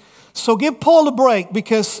nothing. So give Paul a break,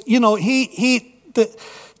 because,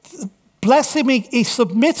 bless him, he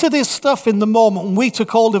submitted his stuff in the moment, and we took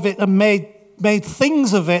hold of it and made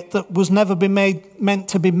things of it that was never meant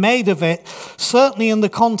to be made of it, certainly in the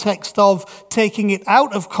context of taking it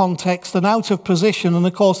out of context and out of position. And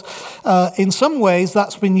of course, in some ways,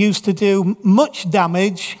 that's been used to do much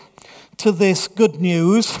damage to this good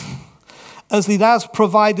news, as it has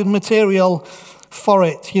provided material for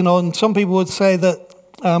it. And some people would say that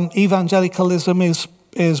evangelicalism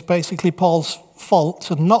is basically Paul's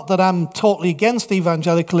fault, and not that I'm totally against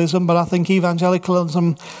evangelicalism, but I think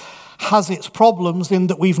evangelicalism has its problems in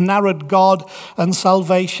that we've narrowed God and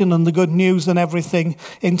salvation and the good news and everything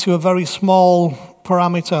into a very small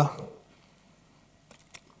parameter.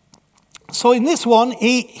 So in this one,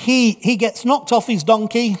 he gets knocked off his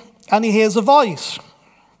donkey and he hears a voice.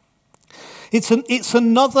 It's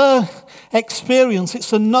another experience.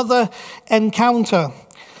 It's another encounter.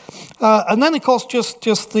 And then, of course,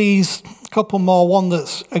 just these couple more. One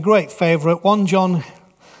that's a great favourite. 1 John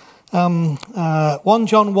 1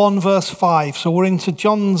 verse 5. So we're into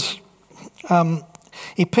John's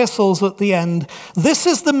epistles at the end. This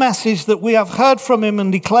is the message that we have heard from him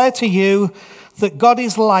and declare to you, that God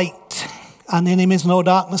is light, and in him is no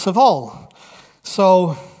darkness at all.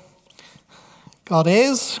 So God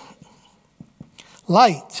is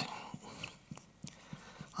light.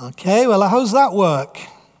 Okay, well, how's that work?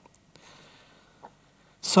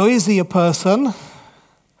 So is he a person,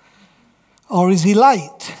 or is he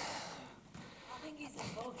light? I think he's a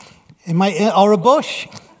bush. He might, or a bush.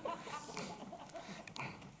 I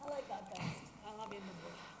like that best. I love him a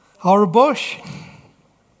bush. Or a bush.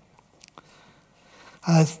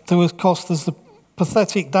 There was, of course, there's the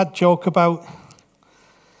pathetic dad joke about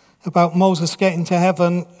Moses getting to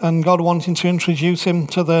heaven and God wanting to introduce him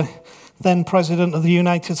to the then President of the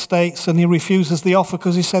United States, and he refuses the offer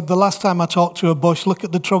because he said, the last time I talked to a bush, look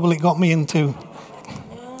at the trouble it got me into.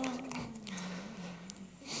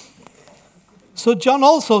 So John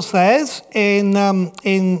also says in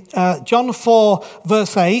John 4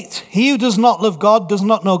 verse 8, he who does not love God does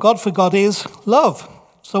not know God, for God is love.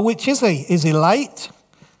 So which is he? Is he light?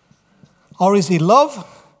 Or is he love?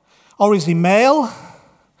 Or is he male?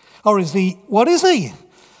 Or is he, what is he?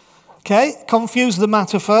 Okay, confuse the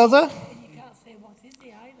matter further. You can't say what is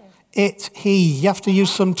he either. It, he. You have to use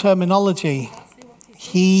some terminology.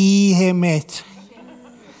 He, him, it.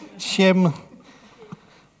 Shim.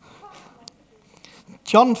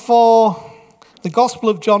 John 4, the Gospel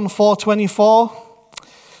of John 4:24.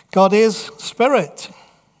 God is spirit.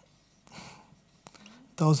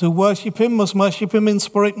 Those who worship him must worship him in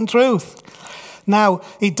spirit and truth. Now,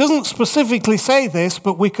 it doesn't specifically say this,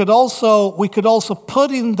 but we could also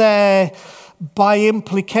put in there by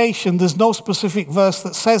implication. There's no specific verse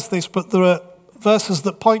that says this, but there are verses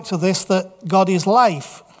that point to this, that God is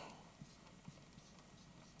life.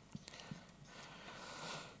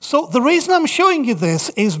 So the reason I'm showing you this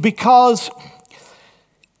is because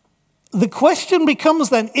the question becomes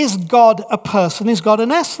then, is God a person? Is God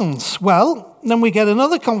an essence? Well, then we get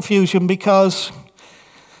another confusion because,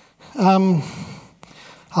 I'm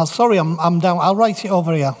down. I'll write it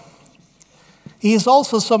over here. He is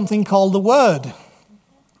also something called the Word.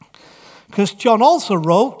 Because John also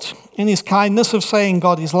wrote in his kindness of saying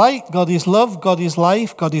God is light, God is love, God is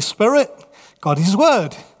life, God is spirit, God is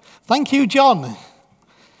Word. Thank you, John.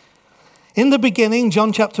 In the beginning,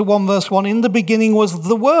 John chapter 1 verse 1, in the beginning was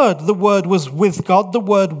the Word. The Word was with God. The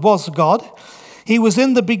Word was God. He was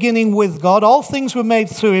in the beginning with God. All things were made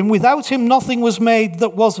through him. Without him, nothing was made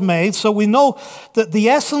that was made. So we know that the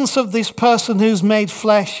essence of this person who's made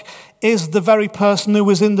flesh is the very person who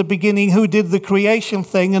was in the beginning, who did the creation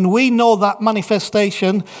thing. And we know that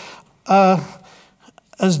manifestation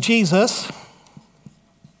as Jesus.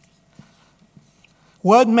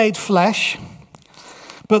 Word made flesh.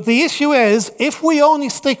 But the issue is, if we only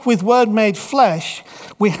stick with Word made flesh,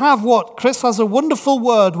 we have what Chris has a wonderful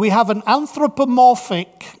word. We have an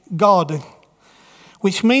anthropomorphic God,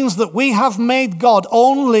 which means that we have made God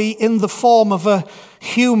only in the form of a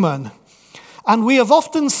human. And we have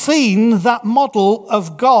often seen that model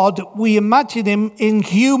of God. We imagine him in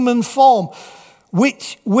human form,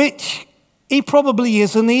 which he probably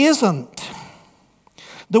is and he isn't.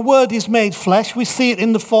 The Word is made flesh. We see it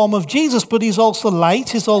in the form of Jesus, but he's also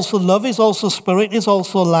light, he's also love, he's also spirit, he's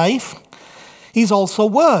also life. He's also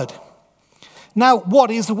Word. Now, what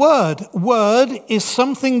is Word? Word is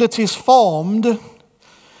something that is formed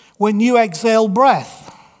when you exhale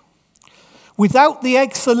breath. Without the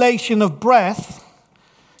exhalation of breath,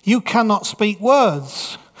 you cannot speak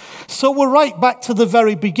words. So we're right back to the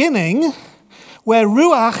very beginning, where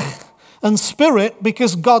Ruach and Spirit,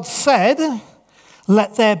 because God said,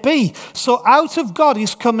 let there be. So out of God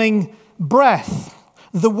is coming breath.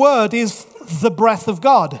 The Word is the breath of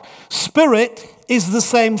God. Spirit is the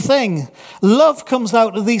same thing. Love comes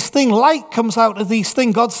out of these things. Light comes out of these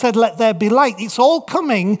things. God said, let there be light. It's all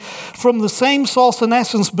coming from the same source and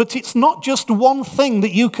essence, but it's not just one thing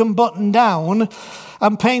that you can button down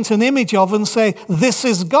and paint an image of and say, this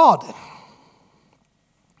is God.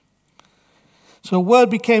 So Word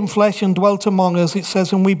became flesh and dwelt among us, it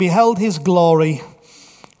says, and we beheld his glory.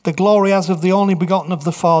 the glory as of the only begotten of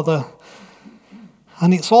the Father.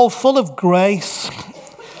 And it's all full of grace.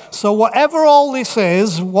 So whatever all this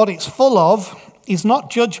is, what it's full of is not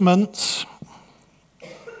judgments.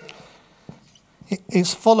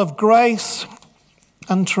 It's full of grace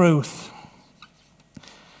and truth.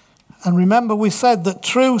 And remember, we said that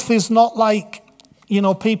truth is not like,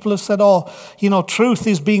 people have said, truth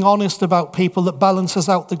is being honest about people that balances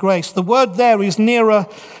out the grace. The word there is nearer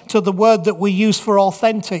to the word that we use for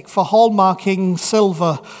authentic, for hallmarking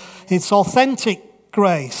silver. It's authentic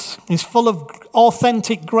grace. It's full of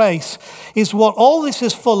authentic grace, is what all this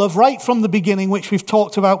is full of right from the beginning, which we've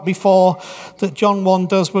talked about before, that John 1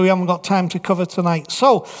 does, but we haven't got time to cover tonight.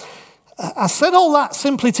 So, I said all that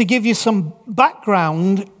simply to give you some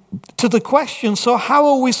background to the question, so how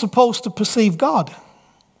are we supposed to perceive God?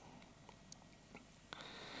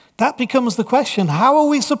 That becomes the question. How are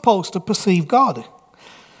we supposed to perceive God?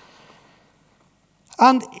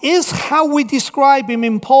 And is how we describe him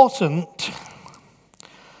important,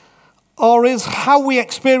 or is how we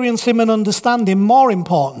experience him and understand him more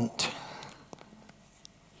important?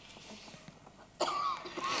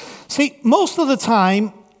 See, most of the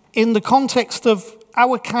time, in the context of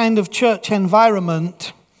our kind of church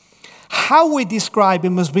environment, how we describe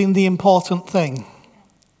him has been the important thing.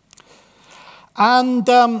 And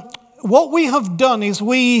what we have done is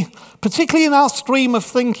particularly in our stream of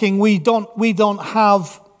thinking, we don't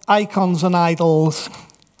have icons and idols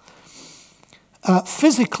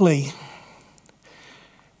physically.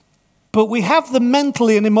 But we have them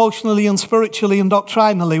mentally and emotionally and spiritually and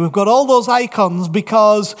doctrinally. We've got all those icons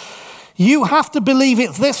because you have to believe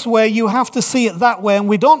it this way, you have to see it that way, and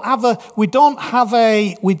we don't have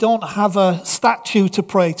a statue to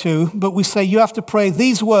pray to, but we say you have to pray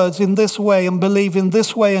these words in this way and believe in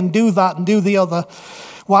this way and do that and do the other.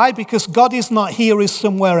 Why? Because God is not here, he's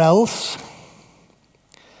somewhere else.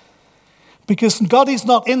 Because God is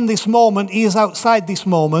not in this moment, he is outside this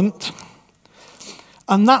moment.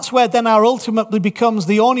 And that's where then our ultimately becomes,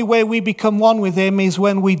 the only way we become one with him is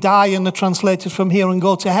when we die and are translated from here and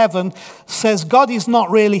go to heaven. Says God is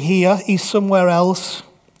not really here, he's somewhere else.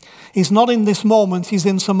 He's not in this moment, he's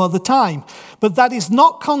in some other time. But that is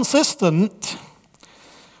not consistent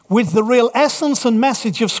with the real essence and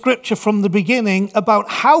message of Scripture from the beginning about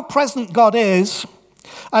how present God is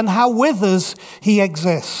and how with us he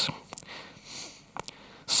exists.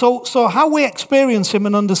 So how we experience him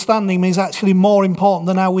and understand him is actually more important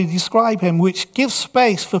than how we describe him, which gives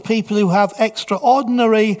space for people who have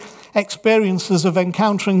extraordinary experiences of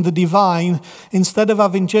encountering the divine. Instead of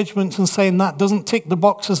having judgments and saying that doesn't tick the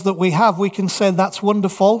boxes that we have, we can say that's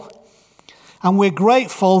wonderful. And we're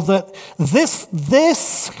grateful that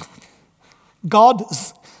this God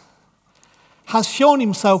has shown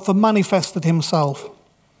himself and manifested himself.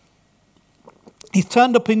 He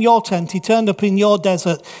turned up in your tent. He turned up in your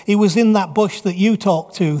desert. He was in that bush that you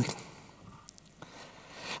talked to.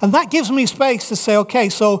 And that gives me space to say, okay,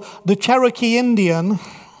 so the Cherokee Indian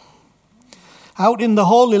out in the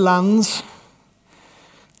Holy Lands,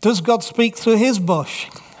 does God speak through his bush?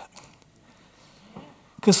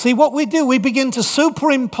 Because see what we do, we begin to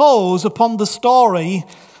superimpose upon the story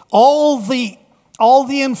all the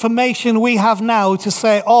information we have now to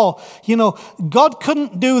say, God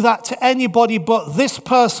couldn't do that to anybody but this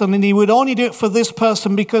person, and he would only do it for this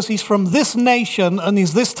person because he's from this nation and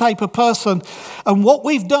he's this type of person. And what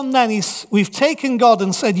we've done then is we've taken God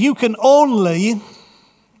and said, you can only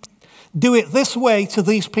do it this way to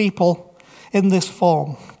these people in this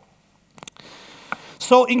form.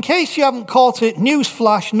 So in case you haven't caught it,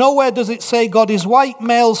 newsflash, nowhere does it say God is white,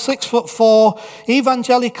 male, 6'4",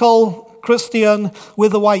 evangelical, Christian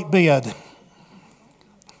with a white beard.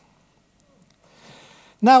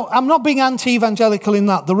 Now, I'm not being anti-evangelical in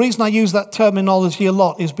that. The reason I use that terminology a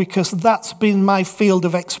lot is because that's been my field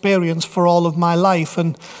of experience for all of my life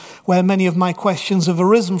and where many of my questions have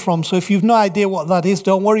arisen from. So if you've no idea what that is,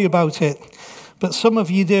 don't worry about it. But some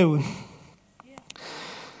of you do.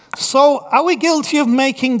 So are we guilty of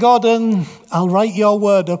making God I'll write your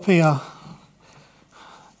word up here,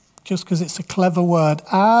 just because it's a clever word,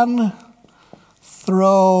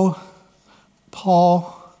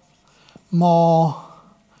 more.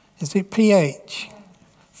 Is it PH?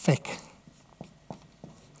 Thick.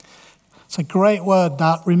 It's a great word,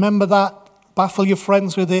 that. Remember that. Baffle your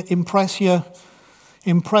friends with it. Impress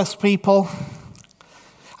people.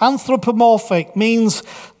 Anthropomorphic means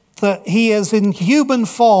that he is in human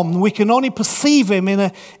form. We can only perceive him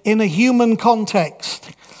in a human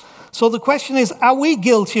context. So the question is, are we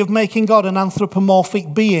guilty of making God an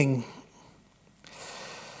anthropomorphic being?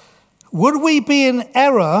 Would we be in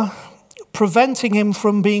error preventing him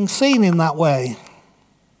from being seen in that way?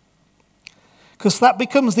 Because that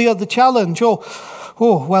becomes the other challenge.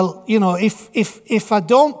 Well, if I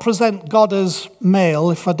don't present God as male,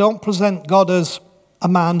 if I don't present God as a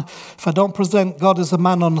man, if I don't present God as a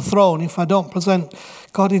man on the throne, if I don't present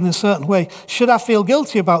God in a certain way, should I feel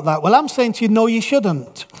guilty about that? Well, I'm saying to you, no, you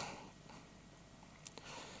shouldn't.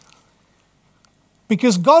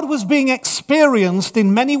 Because God was being experienced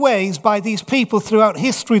in many ways by these people throughout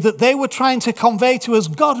history that they were trying to convey to us.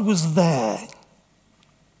 God was there.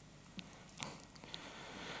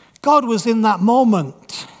 God was in that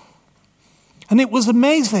moment. And it was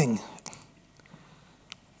amazing.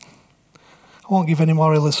 I won't give any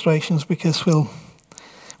more illustrations because we'll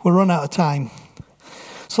run out of time.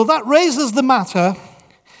 So that raises the matter,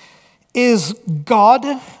 is God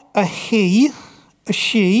a he, a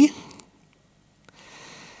she?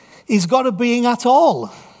 Is God a being at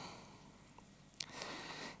all?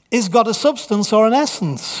 Is God a substance or an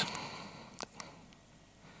essence?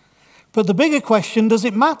 But the bigger question, does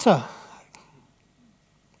it matter?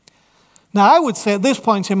 Now, I would say at this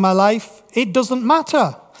point in my life, it doesn't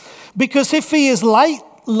matter. Because if he is light,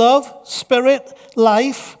 love, spirit,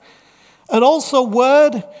 life, and also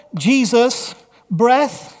word, Jesus,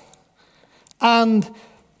 breath, and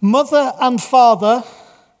mother and father,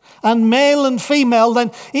 and male and female,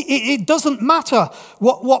 then it doesn't matter.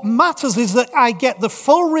 What matters is that I get the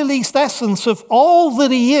full released essence of all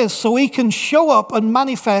that he is, so he can show up and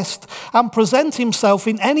manifest and present himself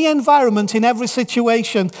in any environment, in every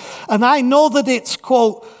situation. And I know that it's,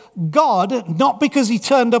 quote, God, not because he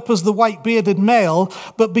turned up as the white-bearded male,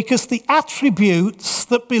 but because the attributes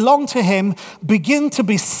that belong to him begin to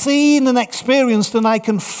be seen and experienced, and I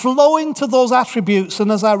can flow into those attributes.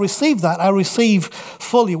 And as I receive that, I receive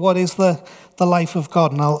fully what is the life of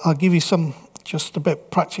God. And I'll give you just a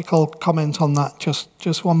bit practical comment on that.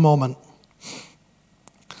 Just one moment.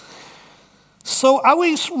 So are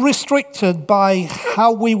we restricted by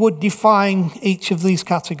how we would define each of these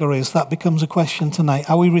categories? That becomes a question tonight.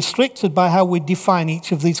 Are we restricted by how we define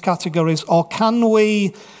each of these categories, or can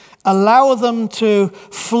we allow them to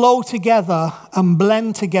flow together and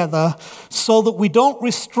blend together so that we don't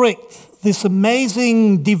restrict this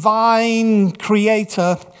amazing divine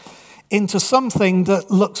creator into something that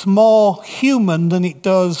looks more human than it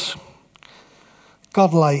does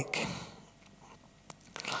godlike?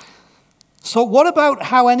 So what about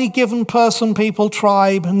how any given person, people,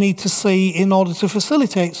 tribe need to see in order to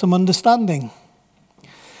facilitate some understanding?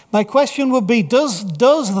 My question would be, does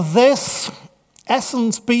this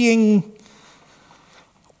essence being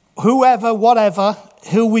whoever, whatever,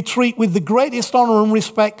 who we treat with the greatest honor and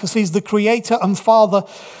respect because he's the creator and father,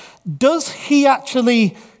 does he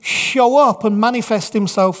actually show up and manifest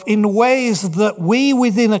himself in ways that we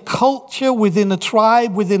within a culture, within a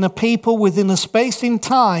tribe, within a people, within a space in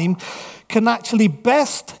time can actually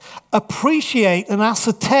best appreciate and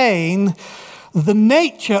ascertain the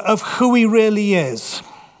nature of who he really is?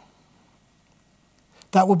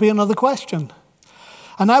 That would be another question.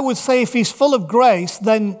 And I would say if he's full of grace,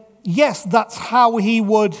 then yes, that's how he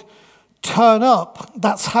would turn up.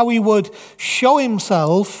 That's how he would show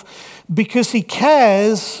himself, because he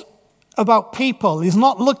cares about people. He's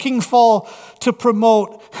not looking to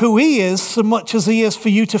promote who he is so much as he is for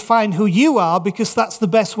you to find who you are, because that's the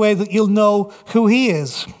best way that you'll know who he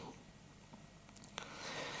is.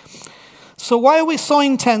 So why are we so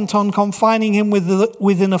intent on confining him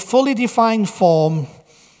within a fully defined form,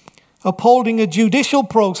 upholding a judicial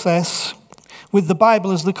process with the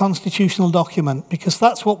Bible as the constitutional document? Because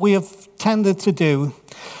that's what we have tended to do.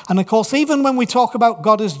 And of course, even when we talk about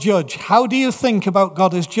God as judge, how do you think about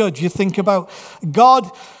God as judge? You think about God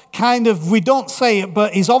we don't say it,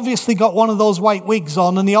 but he's obviously got one of those white wigs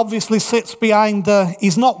on, and he obviously sits behind,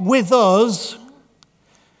 he's not with us.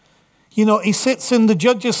 He sits in the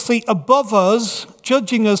judge's seat above us,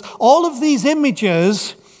 judging us. All of these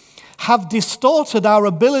images have distorted our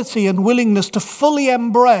ability and willingness to fully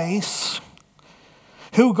embrace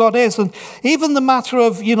who God is. And even the matter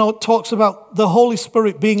of, talks about the Holy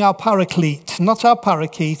Spirit being our paraclete, not our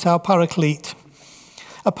parakeet, our paraclete.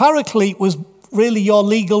 A paraclete was really your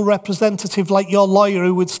legal representative, like your lawyer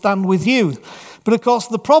who would stand with you. But of course,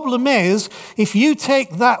 the problem is, if you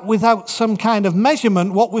take that without some kind of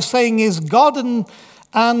measurement, what we're saying is God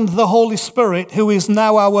and the Holy Spirit, who is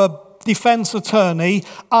now our defense attorney,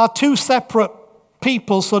 are two separate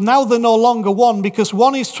people. So now they're no longer one, because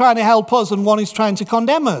one is trying to help us and one is trying to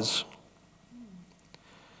condemn us.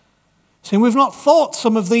 See, we've not thought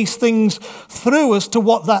some of these things through as to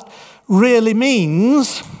what that really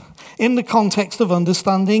means in the context of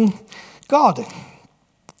understanding God.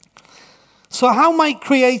 So how might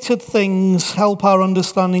created things help our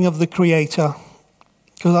understanding of the Creator?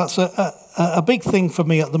 Because that's a big thing for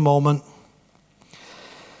me at the moment.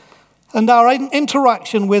 And our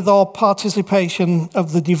interaction with or participation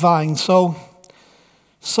of the divine. So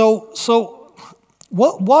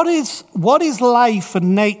what is life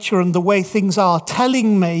and nature and the way things are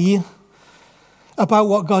telling me about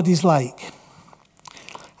what God is like?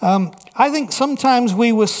 I think sometimes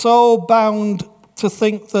we were so bound to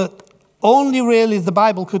think that only really the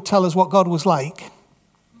Bible could tell us what God was like,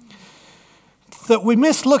 that we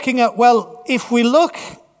miss looking at, well, if we look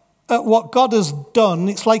at what God has done,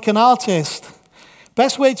 it's like an artist.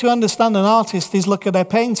 Best way to understand an artist is look at their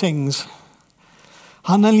paintings.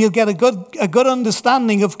 And then you'll get a good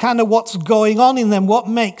understanding of kind of what's going on in them, what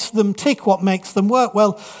makes them tick, what makes them work.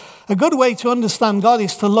 Well, a good way to understand God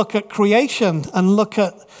is to look at creation and look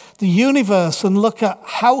at the universe and look at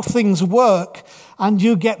how things work, and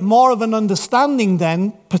you get more of an understanding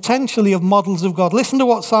then, potentially, of models of God. Listen to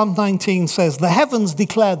what Psalm 19 says. The heavens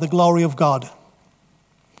declare the glory of God,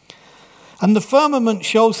 and the firmament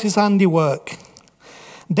shows his handiwork.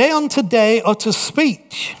 Day unto day utters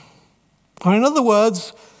speech. Or in other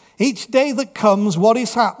words, each day that comes, what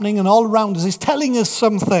is happening and all around us is telling us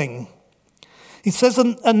something. It says,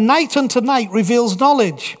 and night unto night reveals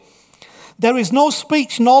knowledge. There is no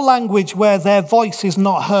speech nor language where their voice is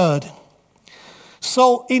not heard.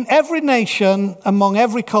 So in every nation, among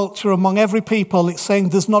every culture, among every people, it's saying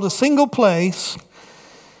there's not a single place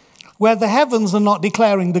where the heavens are not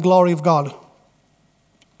declaring the glory of God.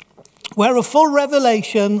 Where a full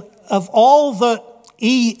revelation of all that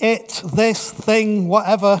he, it, this, thing,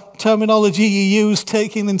 whatever terminology you use,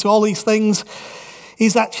 taking into all these things,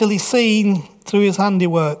 is actually seen through his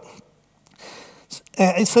handiwork.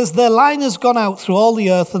 It says, their line has gone out through all the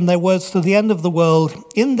earth and their words to the end of the world.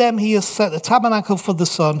 In them he has set a tabernacle for the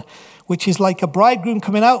sun, which is like a bridegroom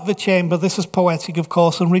coming out of a chamber. This is poetic, of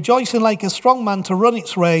course, and rejoicing like a strong man to run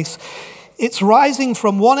its race. It's rising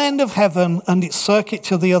from one end of heaven and its circuit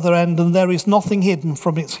to the other end, and there is nothing hidden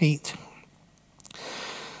from its heat.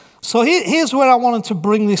 So here's where I wanted to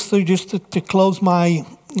bring this through, just to close my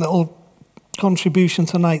little contribution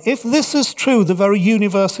tonight. If this is true, the very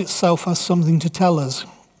universe itself has something to tell us.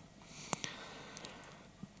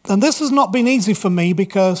 And this has not been easy for me,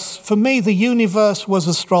 because for me the universe was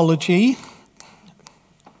astrology.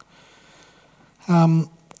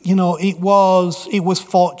 It was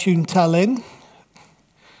fortune telling,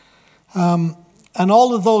 and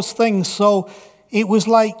all of those things. So it was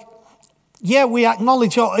like, yeah, we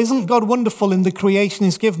acknowledge, oh, isn't God wonderful in the creation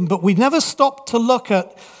he's given? But we never stopped to look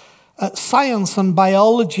at science and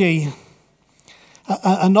biology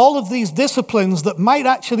and all of these disciplines that might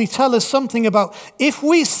actually tell us something about, if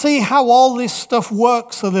we see how all this stuff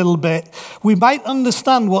works a little bit, we might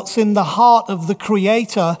understand what's in the heart of the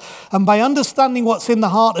Creator. And by understanding what's in the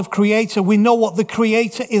heart of Creator, we know what the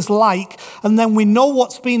Creator is like, and then we know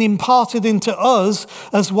what's been imparted into us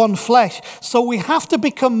as one flesh. So we have to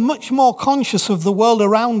become much more conscious of the world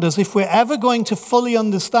around us if we're ever going to fully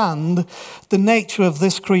understand the nature of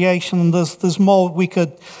this creation. There's more we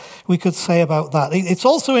could say about that. It's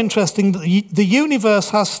also interesting that the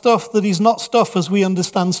universe has stuff that is not stuff as we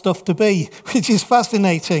understand stuff to be, which is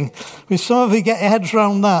fascinating. If some of you get your heads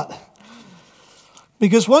around that.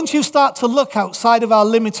 Because once you start to look outside of our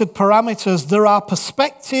limited parameters, there are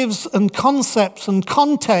perspectives and concepts and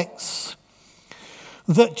contexts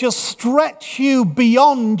that just stretch you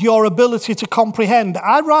beyond your ability to comprehend.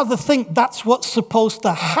 I rather think that's what's supposed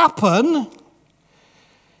to happen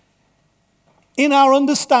in our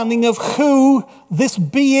understanding of who this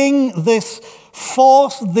being, this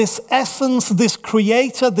force, this essence, this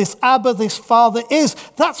creator, this Abba, this Father is.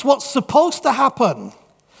 That's what's supposed to happen.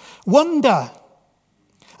 Wonder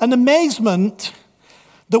and amazement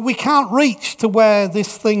that we can't reach to where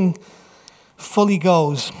this thing fully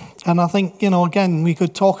goes. And I think, again, we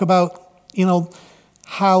could talk about,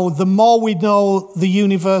 how the more we know the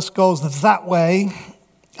universe goes that way,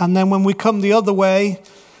 and then when we come the other way,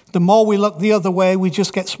 the more we look the other way, we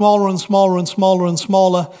just get smaller and smaller and smaller and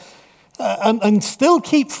smaller, and still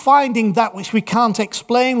keep finding that which we can't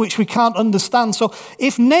explain, which we can't understand. So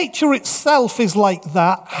if nature itself is like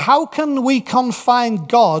that, how can we confine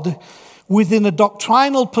God within a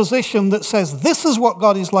doctrinal position that says, this is what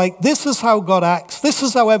God is like, this is how God acts, this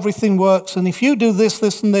is how everything works, and if you do this,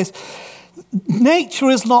 this, and this. Nature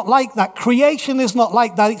is not like that. Creation is not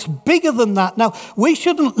like that. It's bigger than that. Now, we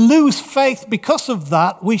shouldn't lose faith because of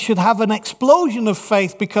that. We should have an explosion of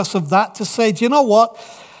faith because of that, to say, do you know what?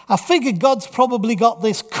 I figure God's probably got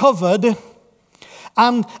this covered,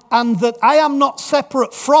 and that I am not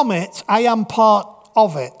separate from it. I am part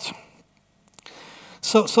of it.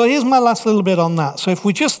 So here's my last little bit on that. So if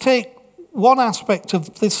we just take one aspect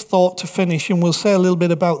of this thought to finish, and we'll say a little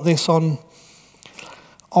bit about this on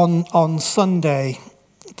Sunday.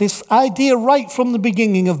 This idea right from the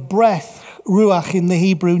beginning of breath, ruach in the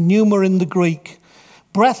Hebrew, pneuma in the Greek.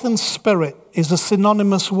 Breath and spirit is a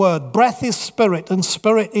synonymous word. Breath is spirit and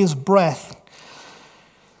spirit is breath.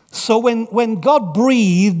 So when God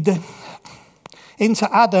breathed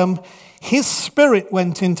into Adam, his spirit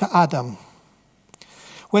went into Adam.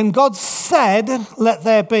 When God said, let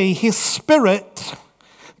there be, his spirit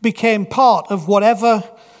became part of whatever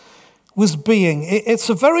was being. It's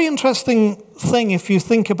a very interesting thing if you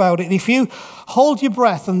think about it. If you hold your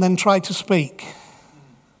breath and then try to speak,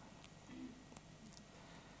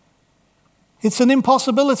 it's an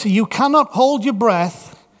impossibility. You cannot hold your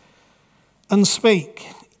breath and speak.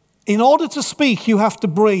 In order to speak, you have to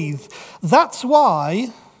breathe. That's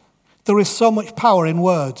why there is so much power in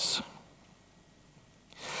words.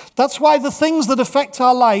 That's why the things that affect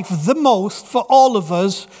our life the most for all of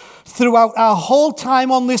us throughout our whole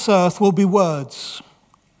time on this earth will be words.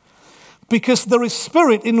 Because there is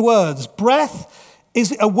spirit in words.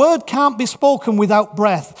 A word can't be spoken without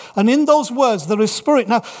breath. And in those words there is spirit.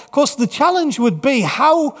 Now, of course, the challenge would be,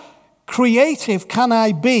 how creative can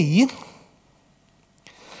I be?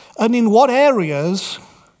 And in what areas,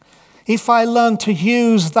 if I learn to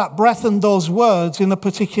use that breath and those words in a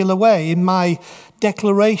particular way, in my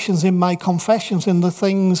declarations, in my confessions, in the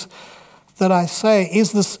things that I say,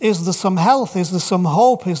 is there some health? Is there some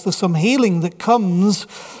hope? Is there some healing that comes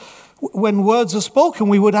when words are spoken?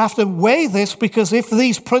 We would have to weigh this, because if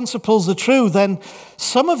these principles are true, then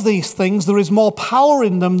some of these things, there is more power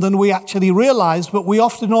in them than we actually realize, but we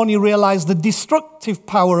often only realize the destructive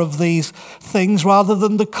power of these things rather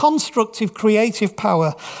than the constructive, creative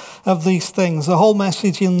power of these things. The whole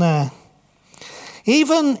message in there.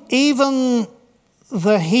 Even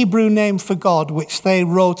the Hebrew name for God, which they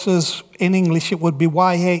wrote as in English, it would be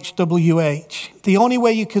YHWH. The only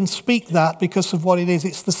way you can speak that, because of what it is,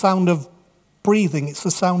 it's the sound of breathing, it's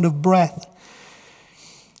the sound of breath.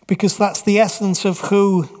 Because that's the essence of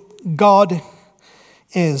who God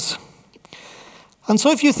is. And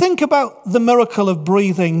so if you think about the miracle of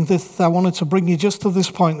breathing, I wanted to bring you just to this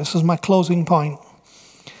point. This is my closing point.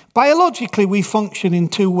 Biologically, we function in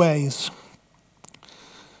two ways.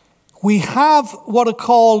 We have what are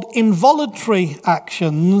called involuntary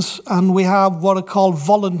actions, and we have what are called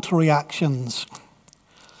voluntary actions.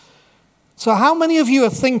 So how many of you are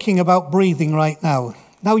thinking about breathing right now?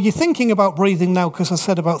 Now, you're thinking about breathing now because I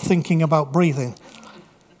said about thinking about breathing.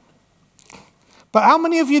 But how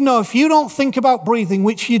many of you know if you don't think about breathing,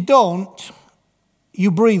 which you don't, you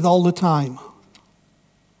breathe all the time?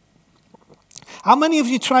 How many of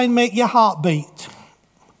you try and make your heart beat?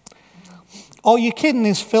 Or your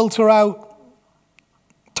kidneys filter out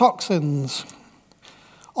toxins?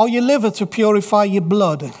 Or your liver to purify your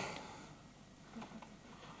blood?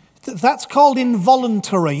 That's called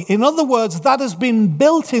involuntary. In other words, that has been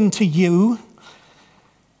built into you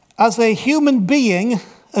as a human being,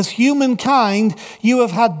 as humankind. You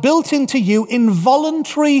have had built into you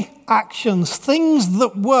involuntary actions, things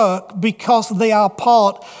that work because they are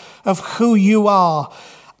part of who you are.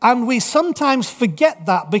 And we sometimes forget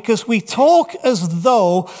that because we talk as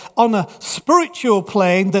though on a spiritual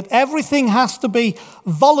plane that everything has to be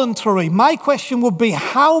voluntary. My question would be,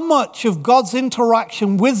 how much of God's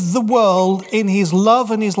interaction with the world in his love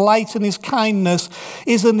and his light and his kindness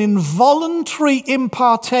is an involuntary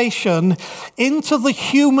impartation into the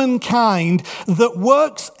humankind that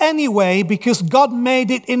works anyway because God made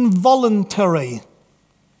it involuntary?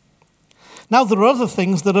 Now, there are other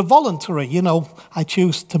things that are voluntary. You know, I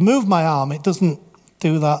choose to move my arm. It doesn't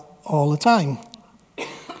do that all the time.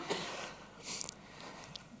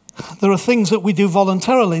 There are things that we do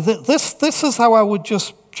voluntarily. This is how I would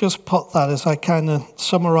just put that as I kind of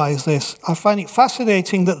summarize this. I find it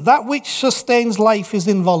fascinating that which sustains life is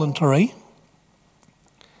involuntary.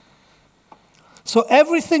 So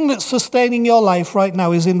everything that's sustaining your life right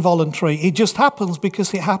now is involuntary. It just happens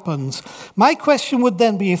because it happens. My question would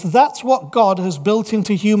then be, if that's what God has built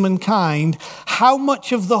into humankind, how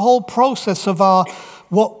much of the whole process of our,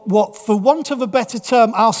 what for want of a better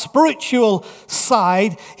term, our spiritual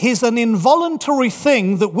side is an involuntary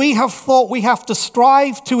thing that we have thought we have to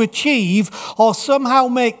strive to achieve or somehow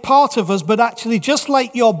make part of us, but actually just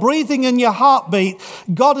like your breathing and your heartbeat,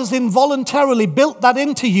 God has involuntarily built that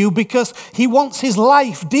into you because he wants his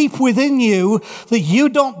life deep within you, that you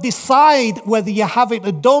don't decide whether you have it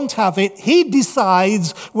or don't have it. He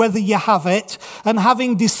decides whether you have it, and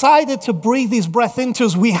having decided to breathe his breath into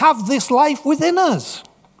us, we have this life within us.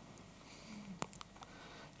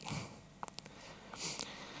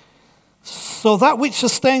 So that which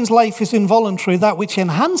sustains life is involuntary, that which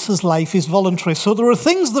enhances life is voluntary. So there are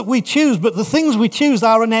things that we choose, but the things we choose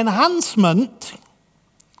are an enhancement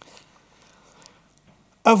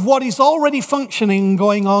of what is already functioning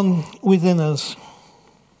going on within us.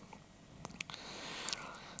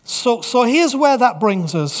 So here's where that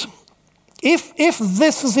brings us. If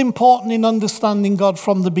this is important in understanding God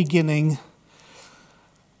from the beginning,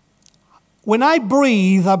 when I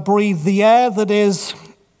breathe the air that is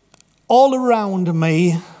all around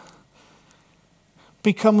me,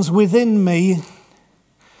 becomes within me,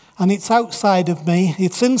 and it's outside of me,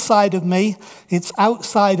 it's inside of me, it's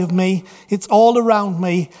outside of me, it's all around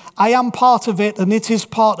me. I am part of it and it is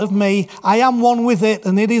part of me. I am one with it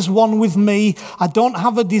and it is one with me. I don't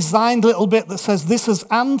have a designed little bit that says this is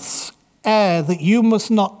Ant's air that you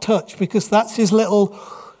must not touch because that's his little...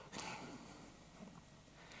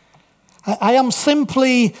 I am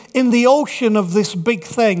simply in the ocean of this big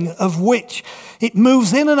thing of which it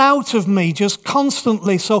moves in and out of me just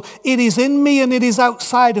constantly. So it is in me and it is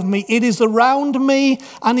outside of me. It is around me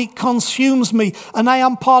and it consumes me. And I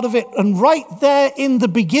am part of it. And right there in the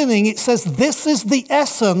beginning, it says this is the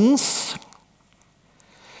essence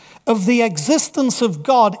of the existence of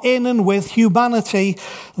God in and with humanity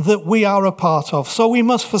that we are a part of. So we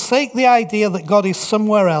must forsake the idea that God is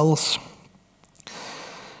somewhere else.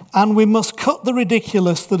 And we must cut the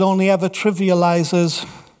ridiculous that only ever trivializes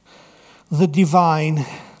the divine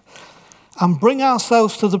and bring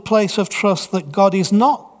ourselves to the place of trust that God is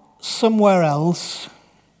not somewhere else.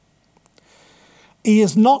 He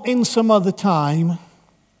is not in some other time,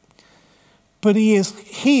 but he is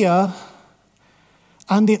here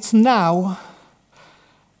and it's now.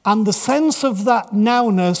 And the sense of that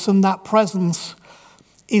nowness and that presence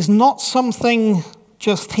is not something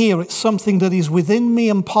just here, it's something that is within me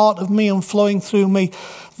and part of me and flowing through me,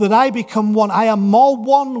 that I become one. I am more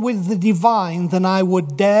one with the divine than I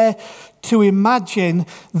would dare to imagine.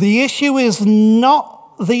 The issue is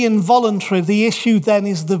not the involuntary, the issue then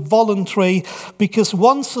is the voluntary, because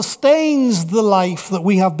one sustains the life that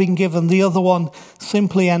we have been given, the other one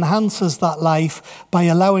simply enhances that life by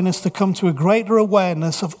allowing us to come to a greater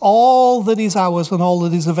awareness of all that is ours and all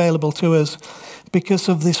that is available to us, because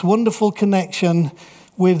of this wonderful connection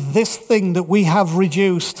with this thing that we have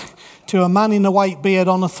reduced to a man in a white beard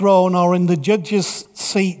on a throne or in the judge's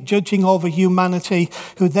seat judging over humanity,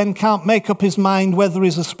 who then can't make up his mind whether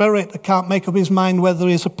he's a spirit, can't make up his mind whether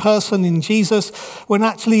he's a person in Jesus, when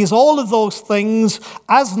actually is all of those things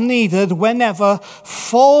as needed whenever,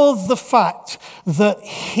 for the fact that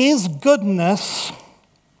his goodness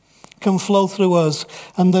can flow through us,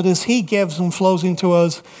 and that as he gives and flows into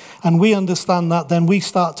us, and we understand that, then we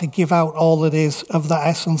start to give out all that is of that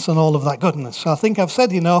essence and all of that goodness. So I think I've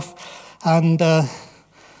said enough, and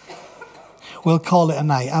we'll call it a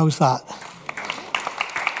night. How's that?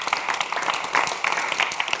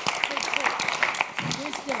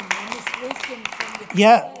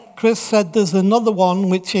 Yeah, Chris said there's another one,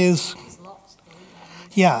 which is,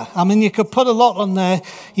 yeah, I mean, you could put a lot on there.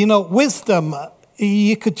 You know, wisdom.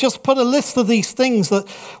 You could just put a list of these things that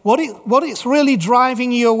what it's really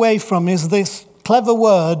driving you away from is this clever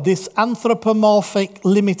word, this anthropomorphic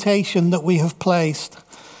limitation that we have placed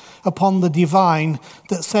upon the divine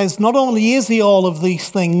that says not only is he all of these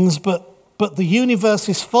things, but the universe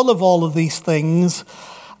is full of all of these things.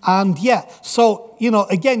 And yeah, so, you know,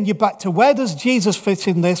 again, you're back to where does Jesus fit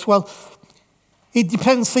in this? Well, it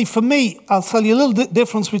depends. See, for me, I'll tell you a little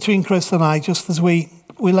difference between Chris and I, just as we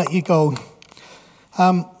let you go.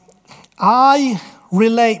 I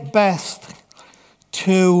relate best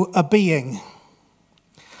to a being.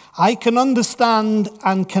 I can understand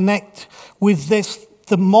and connect with this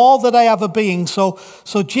the more that I have a being. So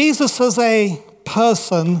Jesus as a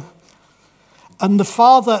person and the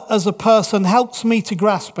Father as a person helps me to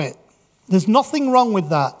grasp it. There's nothing wrong with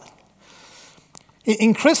that.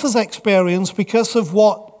 In Chris's experience, because of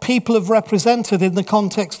what people have represented in the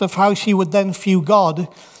context of how she would then view God,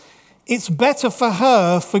 it's better for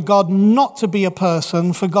her for God not to be a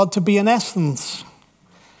person, for God to be an essence,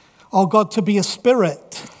 or God to be a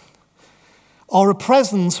spirit, or a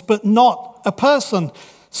presence, but not a person.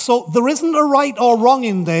 So there isn't a right or wrong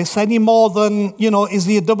in this any more than, you know, is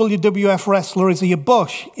he a WWF wrestler? Is he a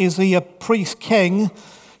Bush? Is he a priest king?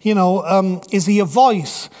 You know, is he a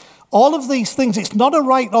voice? All of these things, it's not a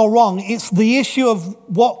right or wrong. It's the issue of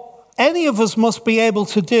what any of us must be able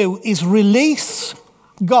to do is release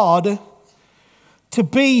God to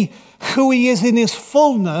be who he is in his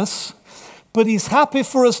fullness, but he's happy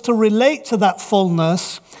for us to relate to that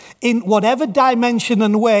fullness in whatever dimension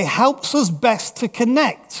and way, helps us best to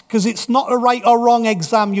connect, because it's not a right or wrong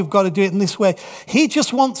exam, you've got to do it in this way. He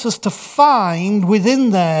just wants us to find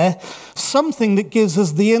within there something that gives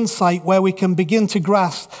us the insight where we can begin to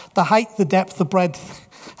grasp the height, the depth, the breadth,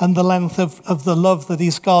 and the length of the love that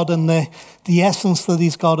He's God, and the essence that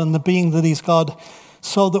He's God, and the being that He's God,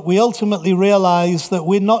 so that we ultimately realize that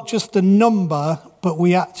we're not just a number, but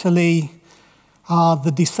we actually are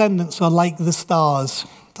the descendants, are like the stars.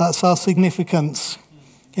 That's our significance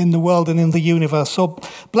in the world and in the universe. So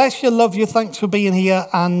bless you, love you, thanks for being here,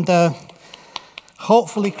 and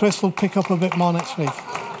hopefully Chris will pick up a bit more next week.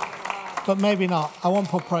 But maybe not. I won't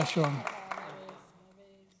put pressure on.